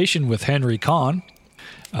altercation with Henry Kahn.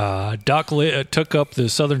 Doc took up the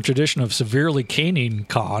Southern tradition of severely caning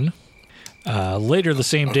Kahn. Later the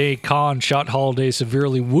same day, Kahn shot Holiday,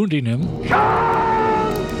 severely wounding him.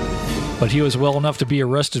 But he was well enough to be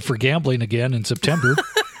arrested for gambling again in September.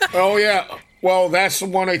 Oh, yeah. Well, that's the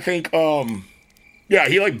one I think, yeah,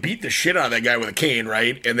 he like beat the shit out of that guy with a cane,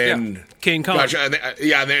 right? And then... Cane Kahn. Gosh,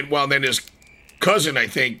 then his cousin, I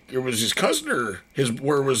think, it was his cousin or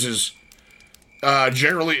where was his,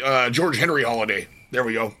 George Henry Holiday. There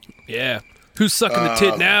we go. Yeah. Who's sucking the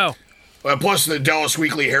tit now? Plus, the Dallas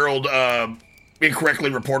Weekly Herald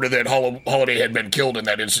incorrectly reported that Holiday had been killed in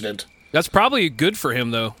that incident. That's probably good for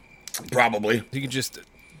him, though. Probably. He can just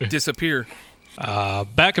disappear.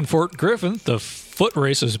 Back in Fort Griffin, the foot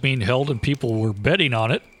race is being held and people were betting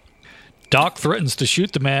on it. Doc threatens to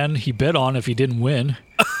shoot the man he bet on if he didn't win.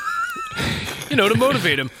 To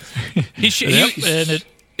motivate him.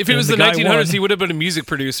 If it was the 1900s, he would have been a music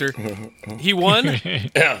producer. He won?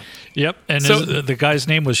 Yeah. Yep, and the guy's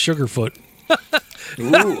name was Sugarfoot.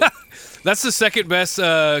 Ooh. That's the second best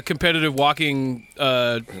competitive walking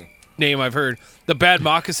name I've heard. The Bad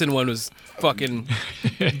Moccasin one was fucking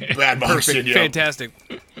Bad Moccasin, perfect, yeah. fantastic.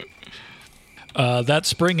 That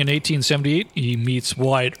spring in 1878, he meets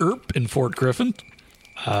Wyatt Earp in Fort Griffin.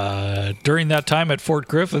 During that time at Fort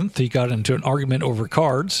Griffin, he got into an argument over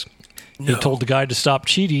cards. He told the guy to stop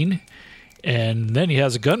cheating, and then he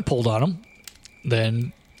has a gun pulled on him.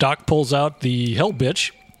 Then Doc pulls out the hell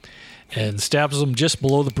bitch and stabs him just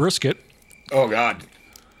below the brisket. Oh, God.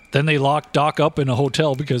 Then they locked Doc up in a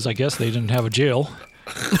hotel because I guess they didn't have a jail.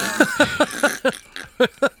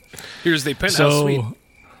 Here's the penthouse suite.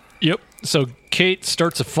 Yep. So Kate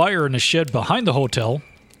starts a fire in a shed behind the hotel.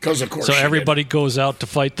 Because, of course, So everybody goes out to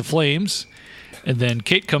fight the flames. And then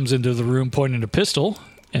Kate comes into the room pointing a pistol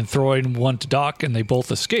and throwing one to Doc, and they both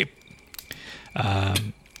escape.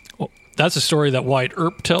 That's a story that Wyatt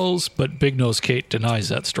Earp tells, but Big Nose Kate denies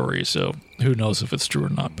that story. So who knows if it's true or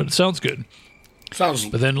not, but it sounds good. Sounds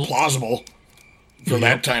plausible for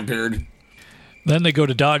that time period. Then they go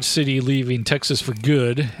to Dodge City, leaving Texas for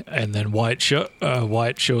good, and then Wyatt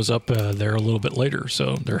shows up there a little bit later.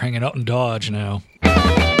 So they're hanging out in Dodge now.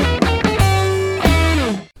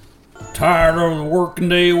 Tired of the working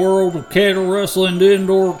day world of cattle wrestling and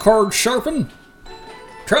indoor card sharping?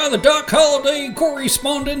 Try the Doc Holiday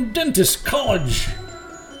Correspondent Dentist College.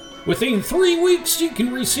 Within 3 weeks, you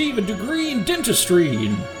can receive a degree in dentistry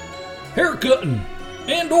and haircutting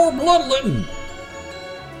and or bloodletting.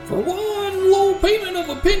 For one low payment of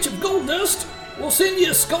a pinch of gold dust, we'll send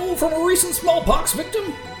you a skull from a recent smallpox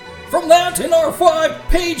victim. From that and our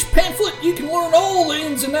 5-page pamphlet, you can learn all the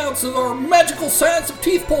ins and outs of our magical science of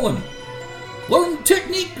teeth pulling. Learn the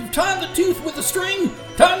technique of tying the tooth with a string,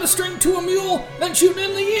 tying the string to a mule, then shooting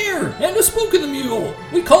in the air, and a spook in the mule.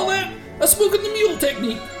 We call that a spook in the mule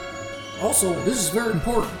technique. Also, this is very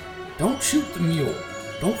important. Don't shoot the mule.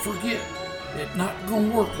 Don't forget, it's not going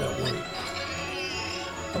to work that way.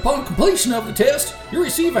 Upon completion of the test, you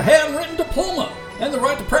receive a handwritten diploma and the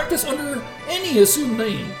right to practice under any assumed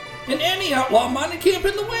name in any outlaw mining camp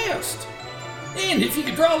in the West. And if you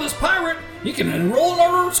can draw this pirate, you can enroll in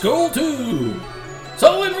our school too.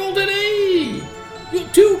 So enroll today! You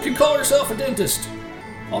too can call yourself a dentist.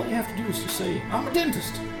 All you have to do is just say, I'm a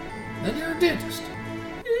dentist. Then you're a dentist.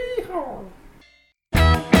 Yeehaw.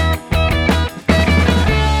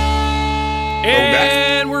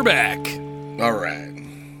 And we're back. All right.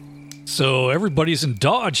 So everybody's in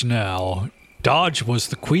Dodge now. Dodge was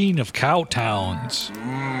the queen of cow towns.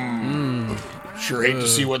 Sure hate to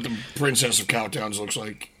see what the Princess of Cowtowns looks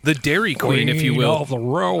like. The Dairy Queen, if you will. Of the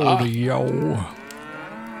rodeo.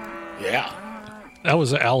 Yeah. That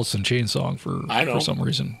was an Alice in Chains song for some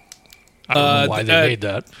reason. I don't know why they made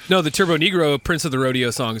that. No, the Turbo Negro Prince of the Rodeo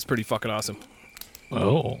song is pretty fucking awesome.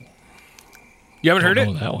 Oh. You haven't heard it? I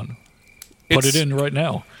don't know that one. Put it in right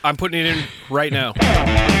now. I'm putting it in right now.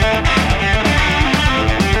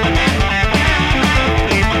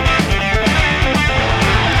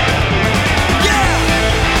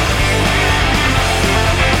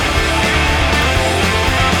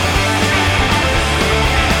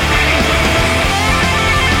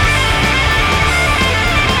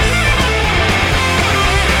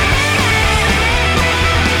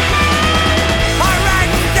 Alright,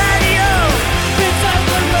 Daddy-O! Prince of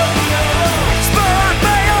the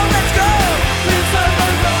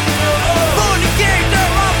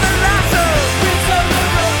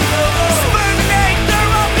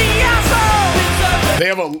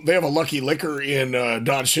they have a Lucky Liquor in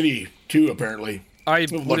Dodge City too. Apparently,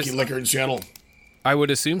 Lucky Liquor in Seattle. I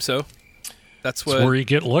would assume so. That's where you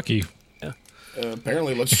get lucky. Yeah.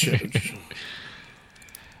 Apparently, let's check.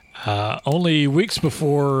 Only weeks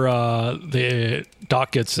before the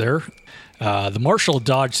Doc gets there, the marshal of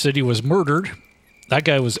Dodge City was murdered. That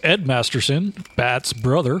guy was Ed Masterson, Bat's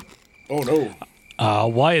brother. Oh, no.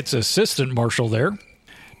 Wyatt's assistant marshal there.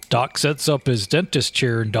 Doc sets up his dentist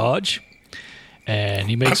chair in Dodge, and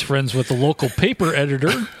he makes friends with the local paper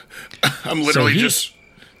editor. I'm literally just,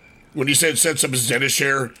 when he said sets up his dentist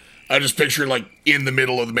chair, I just picture, like, in the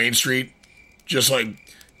middle of the main street, just, like,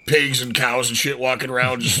 pigs and cows and shit walking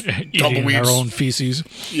around, just eating our own feces.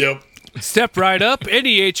 Yep. Step right up.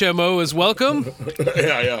 Any HMO is welcome.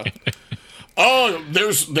 Yeah. Oh,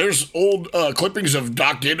 there's old clippings of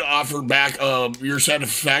Doc did offer back your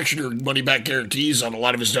satisfaction or money back guarantees on a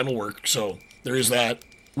lot of his dental work. So there is that.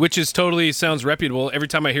 Which is totally sounds reputable. Every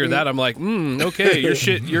time I hear that, I'm like, okay,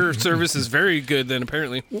 your service is very good then,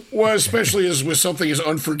 apparently. Well, especially as with something as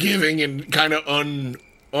unforgiving and kind of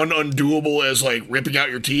undoable as, like, ripping out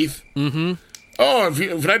your teeth. Mm-hmm. Oh,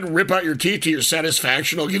 if I had to rip out your teeth to your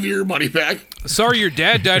satisfaction, I'll give you your money back. Sorry, your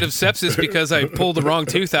dad died of sepsis because I pulled the wrong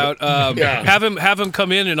tooth out. Yeah. Have him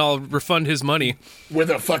come in and I'll refund his money. With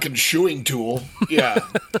a fucking shoeing tool. Yeah.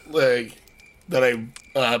 Like, that I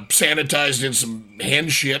sanitized in some hen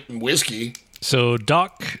shit and whiskey. So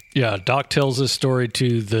Doc tells this story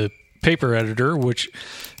to the paper editor, which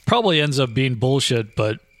probably ends up being bullshit,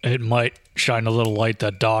 but it might shine a little light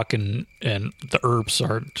that Doc and the Earps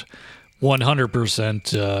aren't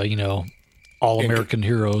 100%, all-American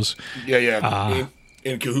heroes. Yeah.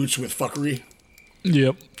 In cahoots with fuckery.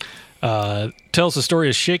 Yep. Tells the story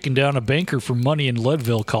of shaking down a banker for money in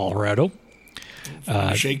Leadville, Colorado.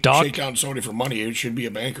 Shake down somebody for money, it should be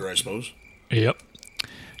a banker, I suppose. Yep.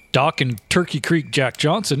 Doc and Turkey Creek Jack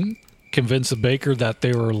Johnson convinced the banker that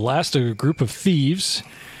they were last of a group of thieves,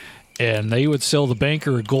 and they would sell the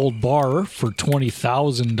banker a gold bar for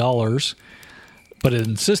 $20,000, but it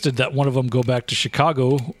insisted that one of them go back to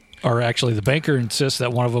Chicago, or actually the banker insists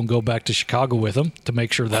that one of them go back to Chicago with him to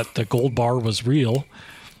make sure that the gold bar was real.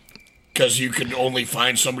 Because you could only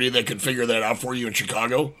find somebody that could figure that out for you in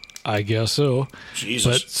Chicago? I guess so.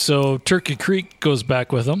 Jesus. But so Turkey Creek goes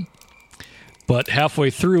back with them, but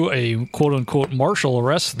halfway through, a quote-unquote marshal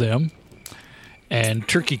arrests them, and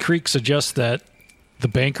Turkey Creek suggests that the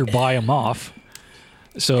banker buy him off.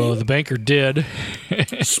 So the banker did.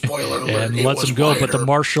 Spoiler alert. And lets him go, Wyatt, but the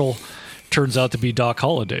marshal turns out to be Doc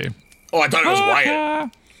Holliday. Oh, I thought it was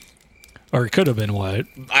Wyatt. Or it could have been Wyatt.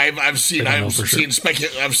 I've seen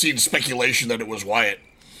speculation that it was Wyatt.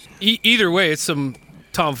 Either way, it's some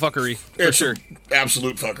tomfuckery for sure.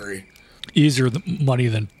 Absolute fuckery. Easier money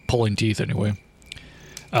than pulling teeth, anyway.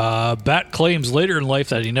 Bat claims later in life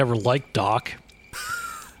that he never liked Doc.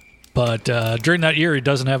 But during that year, he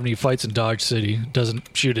doesn't have any fights in Dodge City. Doesn't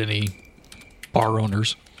shoot any bar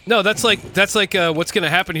owners. No, that's like what's going to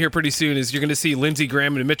happen here pretty soon is you're going to see Lindsey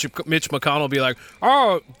Graham and Mitch McConnell be like,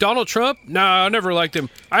 "Oh, Donald Trump? Nah, I never liked him.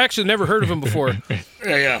 I actually never heard of him before."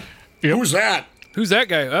 Yeah. Yep. Who's that? Who's that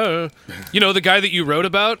guy? The guy that you wrote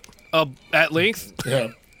about at length. Yeah.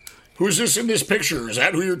 Who's this in this picture? Is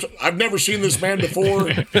that who you're? I've never seen this man before.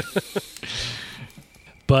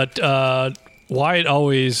 But Wyatt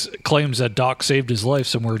always claims that Doc saved his life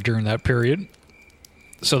somewhere during that period.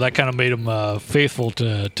 So that kind of made him faithful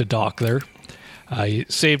to Doc there. He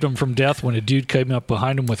saved him from death when a dude came up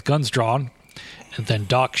behind him with guns drawn. And then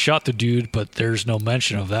Doc shot the dude, but there's no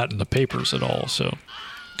mention of that in the papers at all. So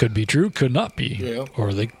could be true, could not be. Yeah.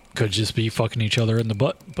 Or they could just be fucking each other in the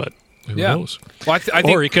butt, but who knows? Well, I think,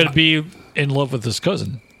 or he could be in love with his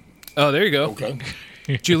cousin. Oh, there you go. Okay.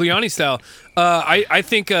 Giuliani style. I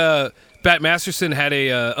think Bat Masterson had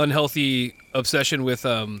a unhealthy obsession with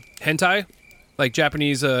hentai, like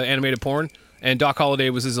Japanese animated porn, and Doc Holliday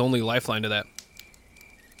was his only lifeline to that.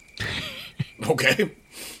 Okay.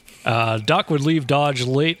 Doc would leave Dodge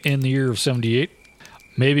late in the year of 78,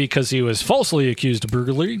 maybe because he was falsely accused of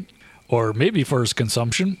burglary, or maybe for his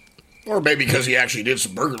consumption. Or maybe because he actually did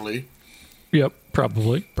some burglary. Yep,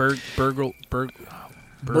 probably. Burglar.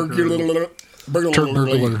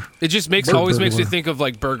 It just always makes me think of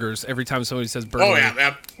like burgers every time somebody says burger. Oh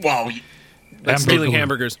yeah, well, like stealing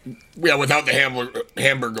hamburgers. Yeah, without the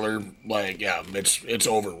hamburger, like it's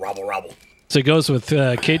over. Robble. So he goes with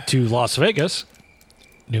Kate to Las Vegas,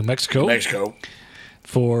 New Mexico,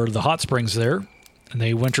 for the hot springs there, and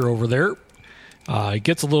they winter over there. It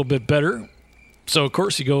gets a little bit better, so of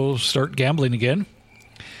course he goes start gambling again.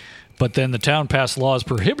 But then the town passed laws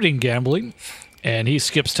prohibiting gambling, and he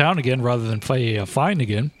skips town again rather than pay a fine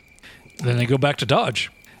again. Then they go back to Dodge.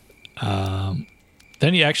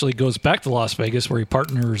 Then he actually goes back to Las Vegas where he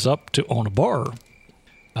partners up to own a bar.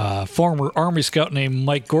 Former Army Scout named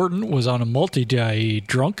Mike Gordon was on a multi-day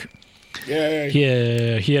drunk.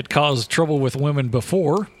 He had caused trouble with women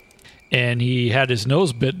before, and he had his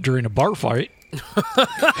nose bit during a bar fight.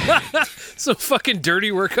 Some fucking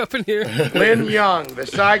dirty work up in here. Lynn Young, the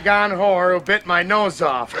Saigon whore who bit my nose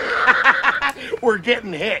off. We're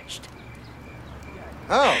getting hitched.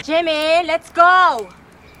 Oh. Jimmy, let's go.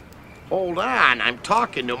 Hold on, I'm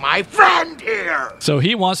talking to my friend here. So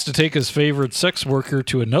he wants to take his favorite sex worker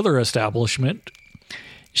to another establishment.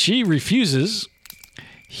 She refuses.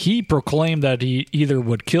 He proclaimed that he either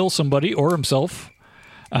would kill somebody or himself.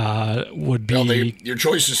 Would be well, your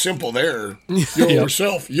choice is simple there.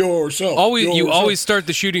 Yourself. You always start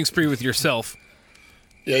the shooting spree with yourself.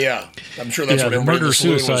 Yeah. I'm sure that's what the everybody murder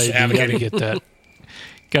suicide. Was You got to get that.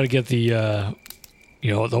 Got to get the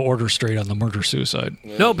the order straight on the murder suicide.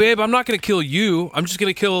 No, babe, I'm not going to kill you. I'm just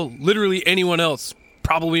going to kill literally anyone else,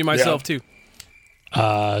 probably myself too.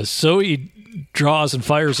 So he draws and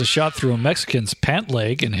fires a shot through a Mexican's pant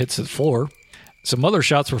leg and hits the floor. Some other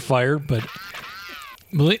shots were fired, but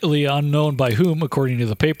completely unknown by whom, according to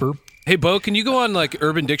the paper. Hey, Bo, can you go on like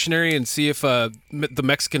Urban Dictionary and see if the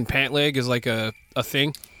Mexican pant leg is like a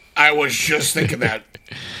thing? I was just thinking that.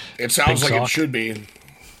 It sounds like it should be.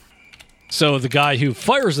 So the guy who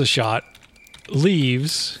fires the shot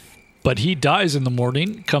leaves, but he dies in the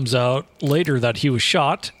morning. Comes out later that he was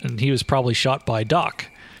shot, and he was probably shot by Doc.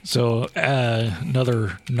 So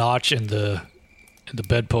another notch in the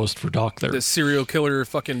bedpost for Doc there. The serial killer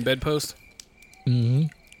fucking bedpost. Mm-hmm.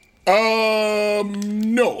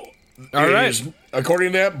 No. All right.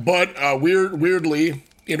 According to that, but weirdly,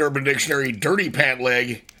 in Urban Dictionary, dirty pant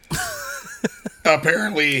leg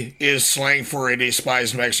apparently is slang for a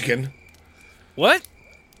despised Mexican. What?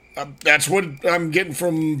 That's what I'm getting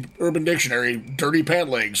from Urban Dictionary. Dirty pant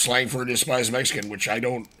leg, slang for a despised Mexican, which I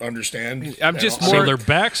don't understand. I'm just more. So their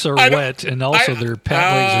backs are wet, and also their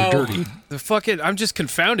pant legs are dirty. The fucking. I'm just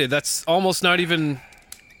confounded. That's almost not even.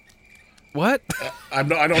 What? I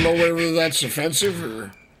don't know whether that's offensive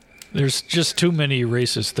or. There's just too many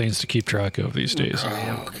racist things to keep track of these days.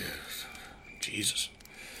 Oh, Jesus.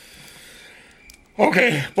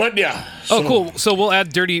 Okay, but yeah. Oh, cool. So we'll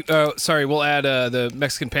add we'll add the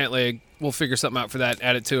Mexican pant leg. We'll figure something out for that.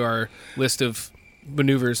 Add it to our list of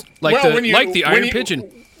maneuvers, like the iron pigeon.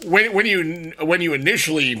 When you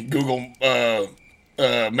initially Google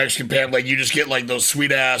Mexican pant leg, you just get like those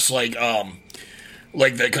sweet ass like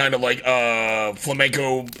the kind of like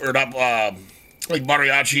flamenco or not like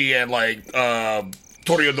mariachi and like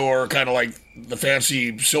toreador kind of like the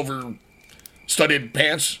fancy silver studded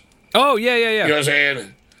pants. Oh yeah. You know what I'm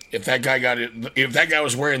saying? If that guy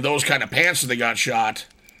was wearing those kind of pants and they got shot,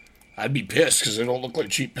 I'd be pissed because they don't look like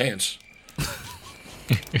cheap pants.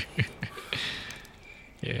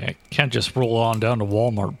 Yeah, can't just roll on down to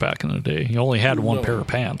Walmart back in the day. You only had one pair of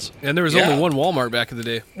pants. And there was only one Walmart back in the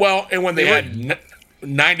day. Well, and when they had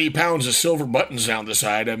 90 pounds of silver buttons down the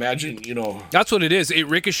side, I imagine, That's what it is. It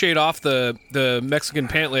ricocheted off the Mexican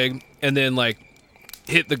pant leg and then, like,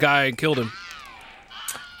 hit the guy and killed him.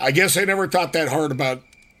 I guess I never thought that hard about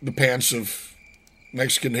the pants of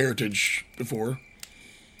Mexican heritage before.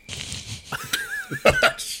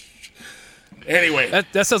 Anyway.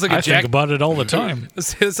 That sounds like a I think about it all the time. It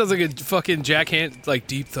sounds like a fucking Jack Handy, like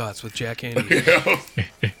Deep Thoughts with Jack Handy. Yeah.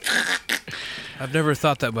 I've never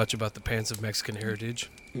thought that much about the pants of Mexican heritage.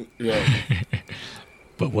 Yeah.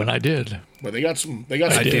 But when I did. But they got some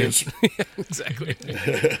pants. Exactly.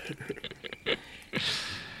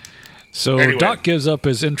 So anyway. Doc gives up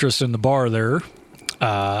his interest in the bar there.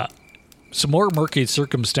 Some more murky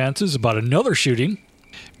circumstances about another shooting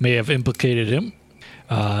may have implicated him.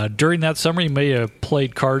 During that summer, he may have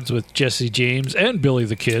played cards with Jesse James and Billy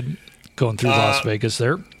the Kid going through Las Vegas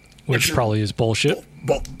there, which probably is bullshit.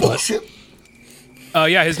 Bullshit.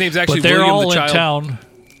 Yeah, his name's actually but they're William all the in Child. town.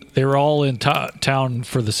 They were all in town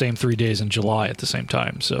for the same 3 days in July at the same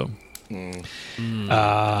time. So,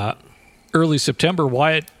 early September,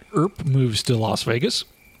 Wyatt Earp moves to Las Vegas.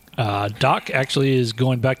 Doc actually is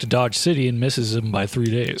going back to Dodge City and misses him by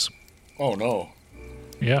 3 days. Oh, no.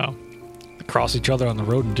 Yeah. They crossed each other on the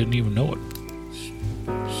road and didn't even know it.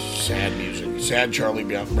 Sad music. Sad Charlie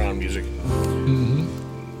Brown music. Mm-hmm.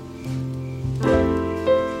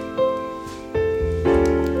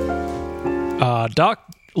 Doc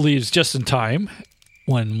leaves just in time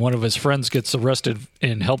when one of his friends gets arrested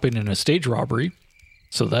in helping in a stage robbery.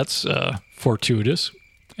 So that's fortuitous.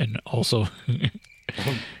 And also,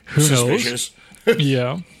 who knows?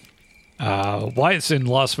 Yeah. Wyatt's in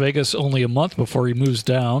Las Vegas only a month before he moves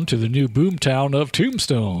down to the new boom town of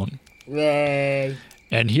Tombstone.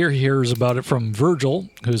 And here he hears about it from Virgil,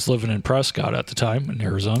 who's living in Prescott at the time in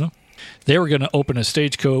Arizona. They were going to open a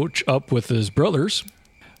stagecoach up with his brothers,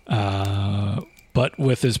 but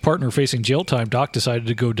with his partner facing jail time, Doc decided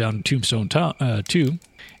to go down to Tombstone too,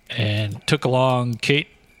 and took along Kate,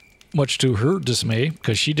 much to her dismay,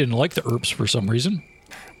 because she didn't like the Earps for some reason.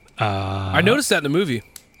 I noticed that in the movie.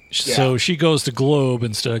 So she goes to Globe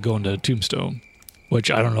instead of going to Tombstone,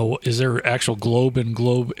 which I don't know. Is there actual Globe in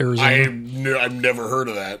Globe, Arizona? I've never heard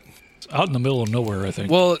of that. It's out in the middle of nowhere, I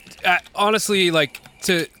think. Well, honestly, like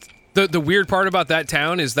the weird part about that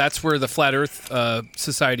town is that's where the Flat Earth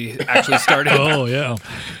Society actually started. Oh, yeah.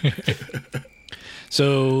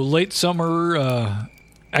 So late summer,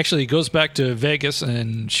 actually he goes back to Vegas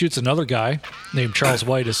and shoots another guy named Charles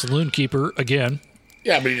White, a saloon keeper, again.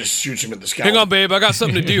 Yeah, but he just shoots him in the scalp. Hang on, babe. I got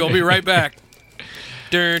something to do. I'll be right back.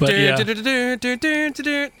 Yeah.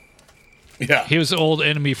 He was an old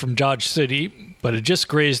enemy from Dodge City, but it just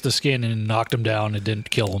grazed the skin and knocked him down and didn't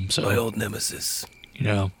kill him. So my old nemesis. You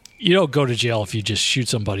know, you don't go to jail if you just shoot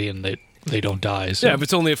somebody and they don't die. So. Yeah, if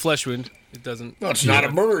it's only a flesh wound, it doesn't. No, it's not a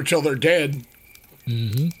murder until they're dead.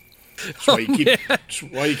 Mm-hmm. That's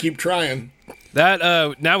why you keep trying.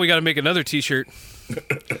 That now we got to make another T-shirt.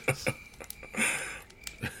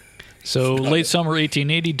 So late summer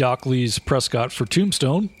 1880, Doc leaves Prescott for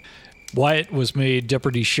Tombstone. Wyatt was made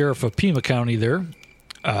deputy sheriff of Pima County there.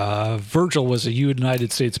 Virgil was a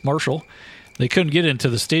United States Marshal. They couldn't get into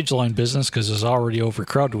the stage line business because it was already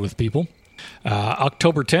overcrowded with people.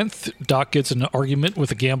 October 10th, Doc gets in an argument with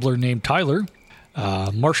a gambler named Tyler.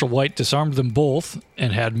 Marshal White disarmed them both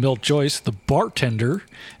and had Milt Joyce, the bartender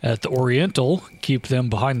at the Oriental, keep them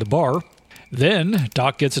behind the bar. Then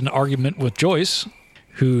Doc gets in an argument with Joyce,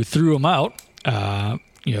 who threw him out,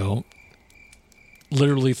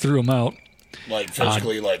 literally threw him out. Like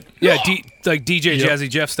physically, like... Yeah, like DJ Jazzy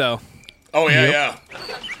Jeff style. Oh, yeah,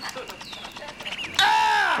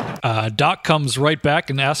 yeah. Doc comes right back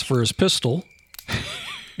and asks for his pistol.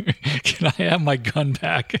 Can I have my gun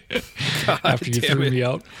back? After you threw me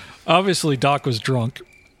out. Obviously, Doc was drunk.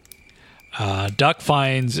 Doc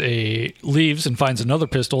leaves and finds another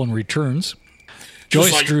pistol and returns.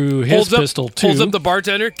 Joyce drew his pistol too. Holds up the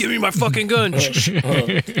bartender. Give me my fucking gun.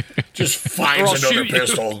 Just finds another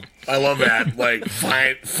pistol. I love that. Like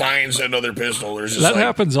finds another pistol. There's just that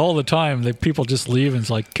happens all the time. People just leave and it's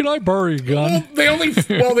like, "Can I borrow your gun?"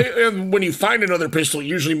 When you find another pistol, it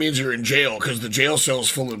usually means you're in jail because the jail cell's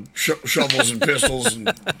full of shovels and pistols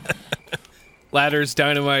and ladders,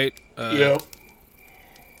 dynamite. Yep.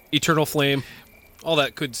 Eternal flame, all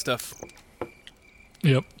that good stuff.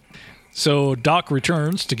 Yep. So Doc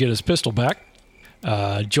returns to get his pistol back.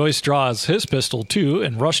 Joyce draws his pistol too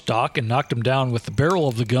and rushed Doc and knocked him down with the barrel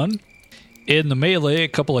of the gun. In the melee, a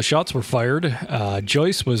couple of shots were fired.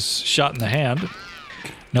 Joyce was shot in the hand.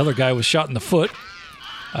 Another guy was shot in the foot.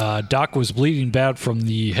 Doc was bleeding bad from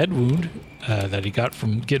the head wound that he got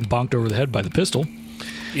from getting bonked over the head by the pistol.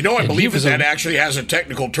 You know, I believe that actually has a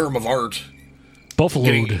technical term of art.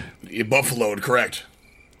 Buffaloed. Buffaloed, correct.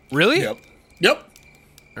 Really? Yep.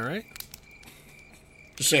 All right.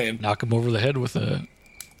 Just saying. Knock him over the head with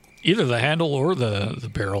either the handle or the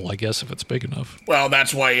barrel, I guess, if it's big enough. Well,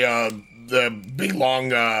 that's why the big long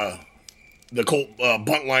the Colt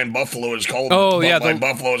buntline buffalo is called. Oh yeah,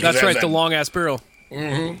 buffalo. That's right, the long ass barrel.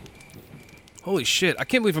 Mm-hmm. Holy shit! I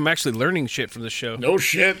can't believe I'm actually learning shit from this show. No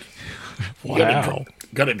shit. Wow.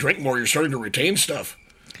 Got to drink more. You're starting to retain stuff.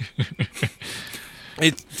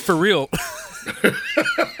 It's for real.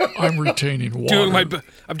 I'm retaining water.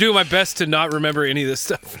 I'm doing my best to not remember any of this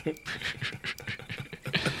stuff.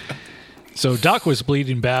 So Doc was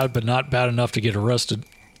bleeding bad, but not bad enough to get arrested.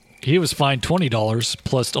 He was fined $20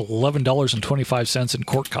 plus $11.25 in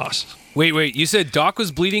court costs. Wait. You said Doc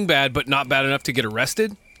was bleeding bad, but not bad enough to get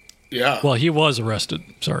arrested? Yeah. Well, he was arrested.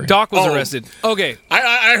 Sorry. Doc was arrested. Okay.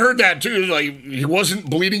 I heard that too. Like he wasn't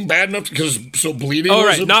bleeding bad enough because bleeding. Oh,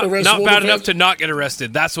 right. Was not bad defense? enough to not get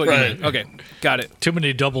arrested. That's what you meant. Okay. Got it. Too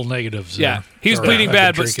many double negatives. Yeah. He was bleeding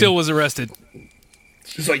bad, but still was arrested.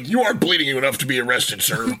 He's like, you aren't bleeding enough to be arrested,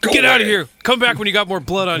 sir. Get out of here. Come back when you got more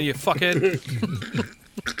blood on you, fuckhead.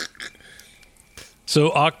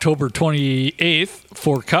 So October 28th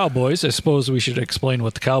for Cowboys. I suppose we should explain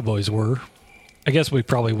what the Cowboys were. I guess we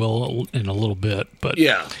probably will in a little bit, but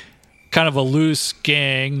yeah, kind of a loose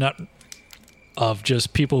gang, not of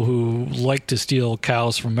just people who like to steal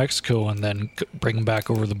cows from Mexico and then bring them back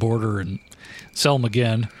over the border and sell them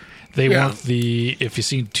again. They weren't if you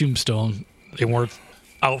seen Tombstone, they weren't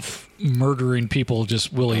out murdering people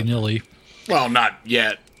just willy-nilly. Well, not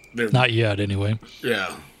yet. Not yet, anyway.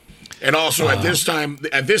 Yeah. And also at this time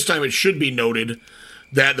it should be noted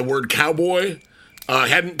that the word cowboy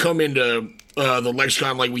hadn't come into the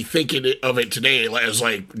lexicon like we think of it today as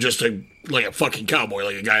like just a fucking cowboy,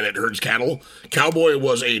 like a guy that herds cattle. Cowboy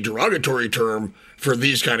was a derogatory term for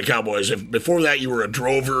these kind of cowboys. If before that you were a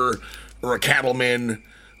drover or a cattleman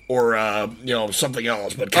or something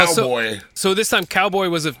else, but cowboy. So this time, cowboy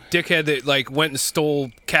was a dickhead that like went and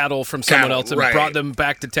stole cattle from someone else and brought them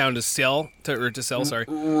back to town to sell. Sorry.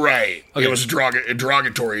 Right. Okay. It was a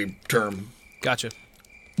derogatory term. Gotcha.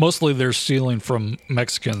 Mostly they're stealing from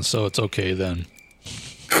Mexicans, so it's okay then.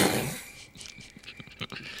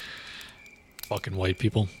 Fucking white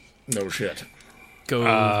people. No shit. Go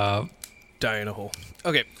die in a hole.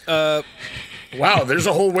 Okay. Wow, there's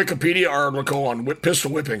a whole Wikipedia article on pistol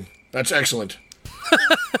whipping. That's excellent.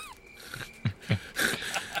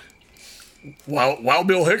 Wild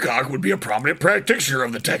Bill Hickok would be a prominent practitioner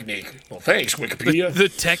of the technique. Well, thanks, Wikipedia. The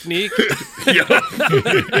technique?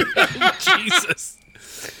 Jesus.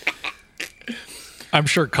 I'm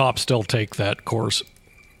sure cops still take that course.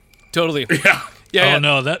 Totally. Yeah. Oh,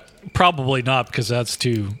 no, that probably not because that's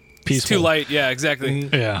too peaceful. It's too light. Yeah, exactly.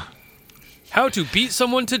 Yeah. How to beat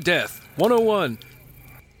someone to death. 101.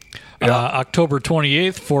 October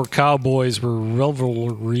 28th, 4 cowboys were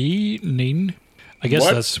reveling. I guess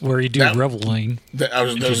What? that's where you do reveling. I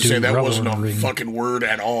was going to say that wasn't a fucking word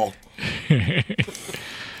at all.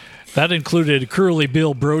 That included Curly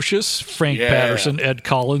Bill Brocious, Frank Patterson, Ed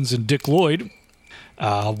Collins, and Dick Lloyd.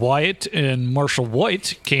 Wyatt and Marshall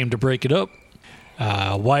White came to break it up.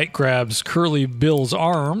 Wyatt grabs Curly Bill's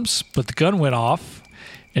arms, but the gun went off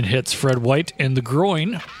and hits Fred White in the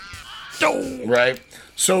groin. Right.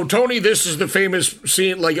 So, Tony, this is the famous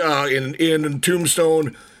scene, like in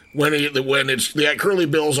Tombstone, when it's the Curly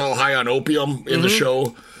Bill's all high on opium in the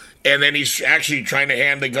show, and then he's actually trying to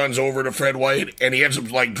hand the guns over to Fred White, and he ends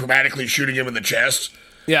up like dramatically shooting him in the chest.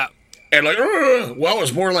 Yeah. And like, well,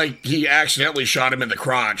 it's more like he accidentally shot him in the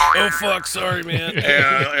crotch. Oh fuck, sorry, man.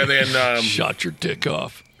 And then shot your dick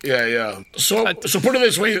off. Yeah. So put it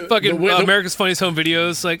this way, fucking America's Funniest Home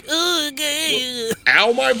Videos, like, okay.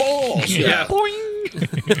 Ow, my balls. Yeah.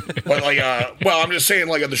 But like, well, I'm just saying,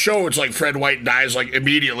 like on the show, it's like Fred White dies like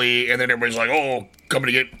immediately, and then everybody's like, oh, coming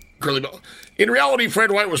to get Curly Bill. In reality,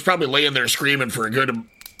 Fred White was probably laying there screaming for a good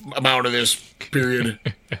amount of this period.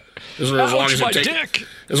 As long as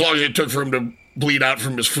it took for him to bleed out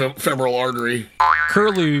from his femoral artery.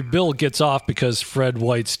 Curly Bill gets off because Fred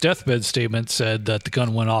White's deathbed statement said that the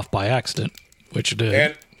gun went off by accident, which it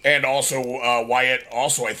did. And also, Wyatt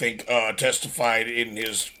also, I think, testified in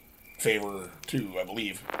his favor, too, I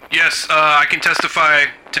believe. Yes, I can testify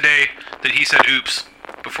today that he said oops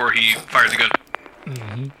before he fired the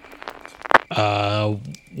gun.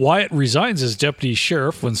 Wyatt resigns as deputy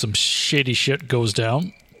sheriff when some shady shit goes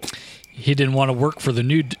down. He didn't want to work for the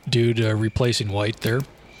new dude replacing White there.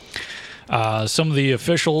 Some of the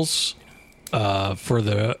officials for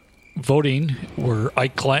the voting were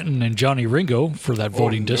Ike Clanton and Johnny Ringo for that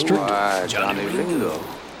voting district. Johnny Ringo.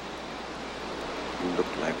 You look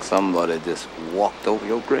like somebody just walked over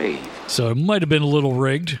your grave. So it might have been a little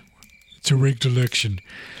rigged. It's a rigged election.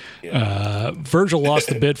 Virgil lost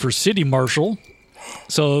the bid for city marshal,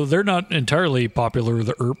 so they're not entirely popular,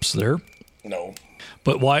 the Earps there. No.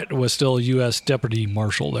 But Wyatt was still U.S. deputy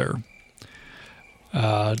marshal there.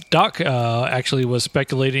 Doc actually was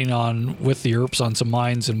speculating with the Earps on some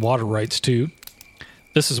mines and water rights too.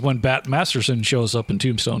 This is when Bat Masterson shows up in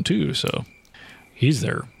Tombstone too, so he's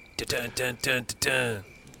there.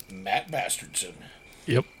 Matt Bastardson.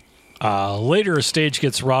 Yep. Later, a stage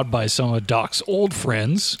gets robbed by some of Doc's old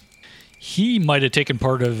friends. He might have taken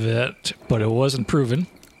part of it, but it wasn't proven.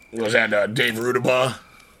 Was that Dave Rudabaugh?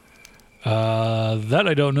 That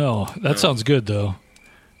I don't know. That sounds good though.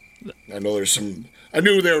 I know there's some. I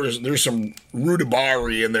knew there's some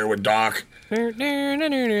Rudabaughery in there with Doc. The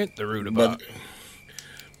Rudabaugh.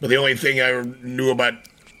 But the only thing I knew about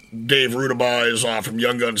Dave Rudabaugh is from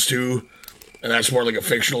Young Guns 2, and that's more like a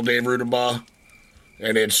fictional Dave Rudabaugh,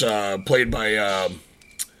 and it's played by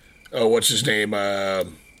what's his name?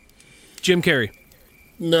 Jim Carrey.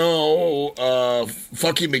 No,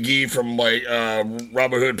 Fucky McGee from like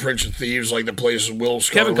Robin Hood, Prince of Thieves, like the plays Will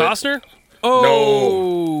Scarlet. Kevin Costner?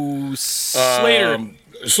 Oh, no. Slater.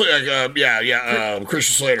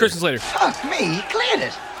 Christian Slater. Christian Slater. Fuck me, he cleared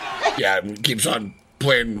it. Yeah, keeps on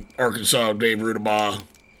playing Arkansas Dave Rudabaugh,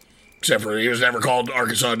 except for he was never called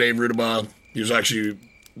Arkansas Dave Rudabaugh. He was actually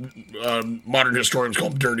modern historians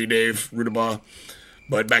call him Dirty Dave Rudabaugh,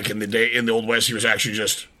 but back in the day, in the Old West, he was actually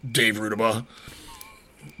just Dave Rudabaugh.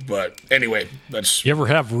 But anyway, that's... You ever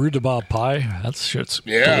have rhubarb pie? That shit's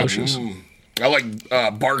delicious. I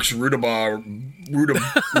like Barks Ruta beer.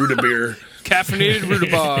 Caffeinated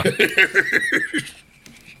Rutabaga.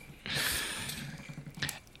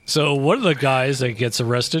 So one of the guys that gets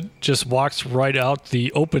arrested just walks right out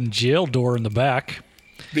the open jail door in the back.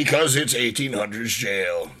 Because it's 1800s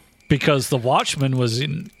jail. Because the watchman was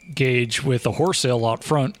engaged with a horse sale out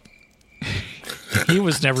front. He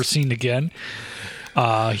was never seen again.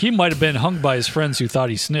 He might have been hung by his friends who thought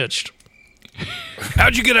he snitched.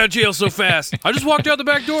 How'd you get out of jail so fast? I just walked out the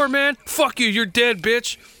back door, man. Fuck you, you're dead,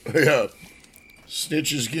 bitch. Yeah.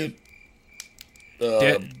 Snitches get...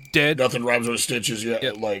 dead. Nothing rhymes with stitches yet.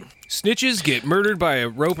 Yep. Like snitches get murdered by a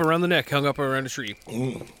rope around the neck hung up around a tree.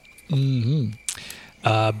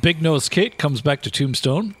 Big Nose Kate comes back to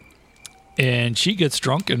Tombstone, and she gets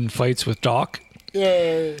drunk and fights with Doc.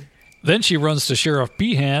 Yay. Then she runs to Sheriff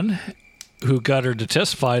Behan, who got her to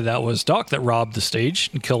testify that was Doc that robbed the stage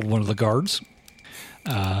and killed one of the guards.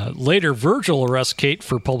 Later, Virgil arrests Kate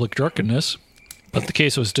for public drunkenness, but the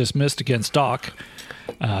case was dismissed against Doc.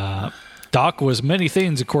 Doc was many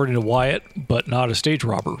things according to Wyatt, but not a stage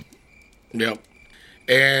robber. Yep.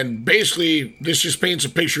 And basically, this just paints a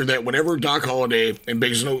picture that whenever Doc Holliday and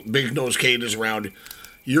Big Nose Kate is around,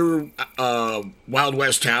 your Wild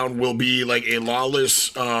West town will be like a lawless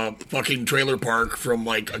fucking trailer park from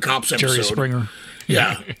like a cops episode. Jerry Springer.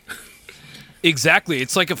 Yeah. Exactly.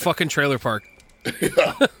 It's like a fucking trailer park.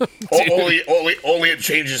 only it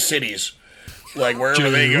changes cities. Like wherever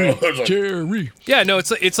they go. Like, Jerry. Yeah, no,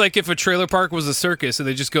 it's like if a trailer park was a circus and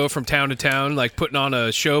they just go from town to town, like putting on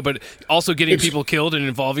a show, but also getting people killed and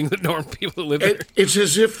involving the normal people that live there. It's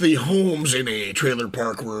as if the homes in a trailer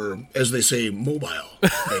park were, as they say, mobile.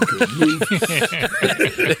 And could move.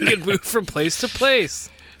 They could move from place to place.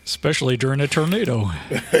 Especially during a tornado.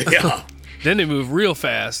 Yeah. Then they move real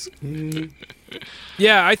fast.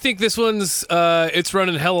 Yeah, I think this one's it's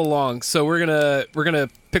running hella long, so we're gonna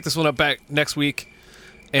pick this one up back next week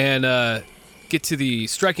and get to the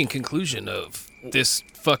striking conclusion of this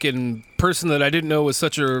fucking person that I didn't know was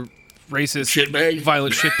such a racist, shitbag,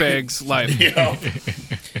 violent shitbag's life. Yeah,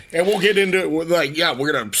 and we'll get into it.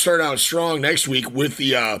 We're gonna start out strong next week with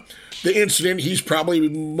the incident he's probably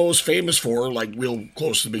most famous for, like real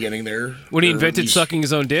close to the beginning there, when he invented sucking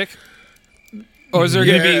his own dick. Or is there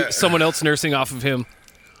going to be someone else nursing off of him?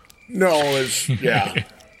 No, it's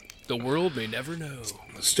The world may never know.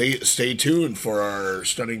 Stay tuned for our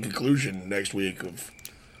stunning conclusion next week of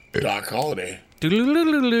Doc Holliday.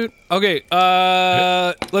 Okay,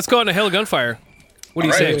 let's go on to Hell of Gunfire. What do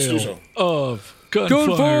you say? Let's do so. Of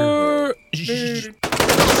Gunfire.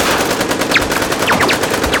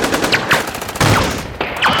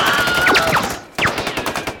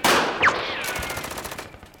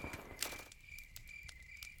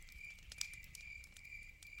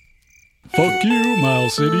 Fuck you,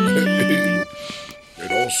 Miles City.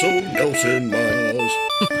 And also Nelson Miles.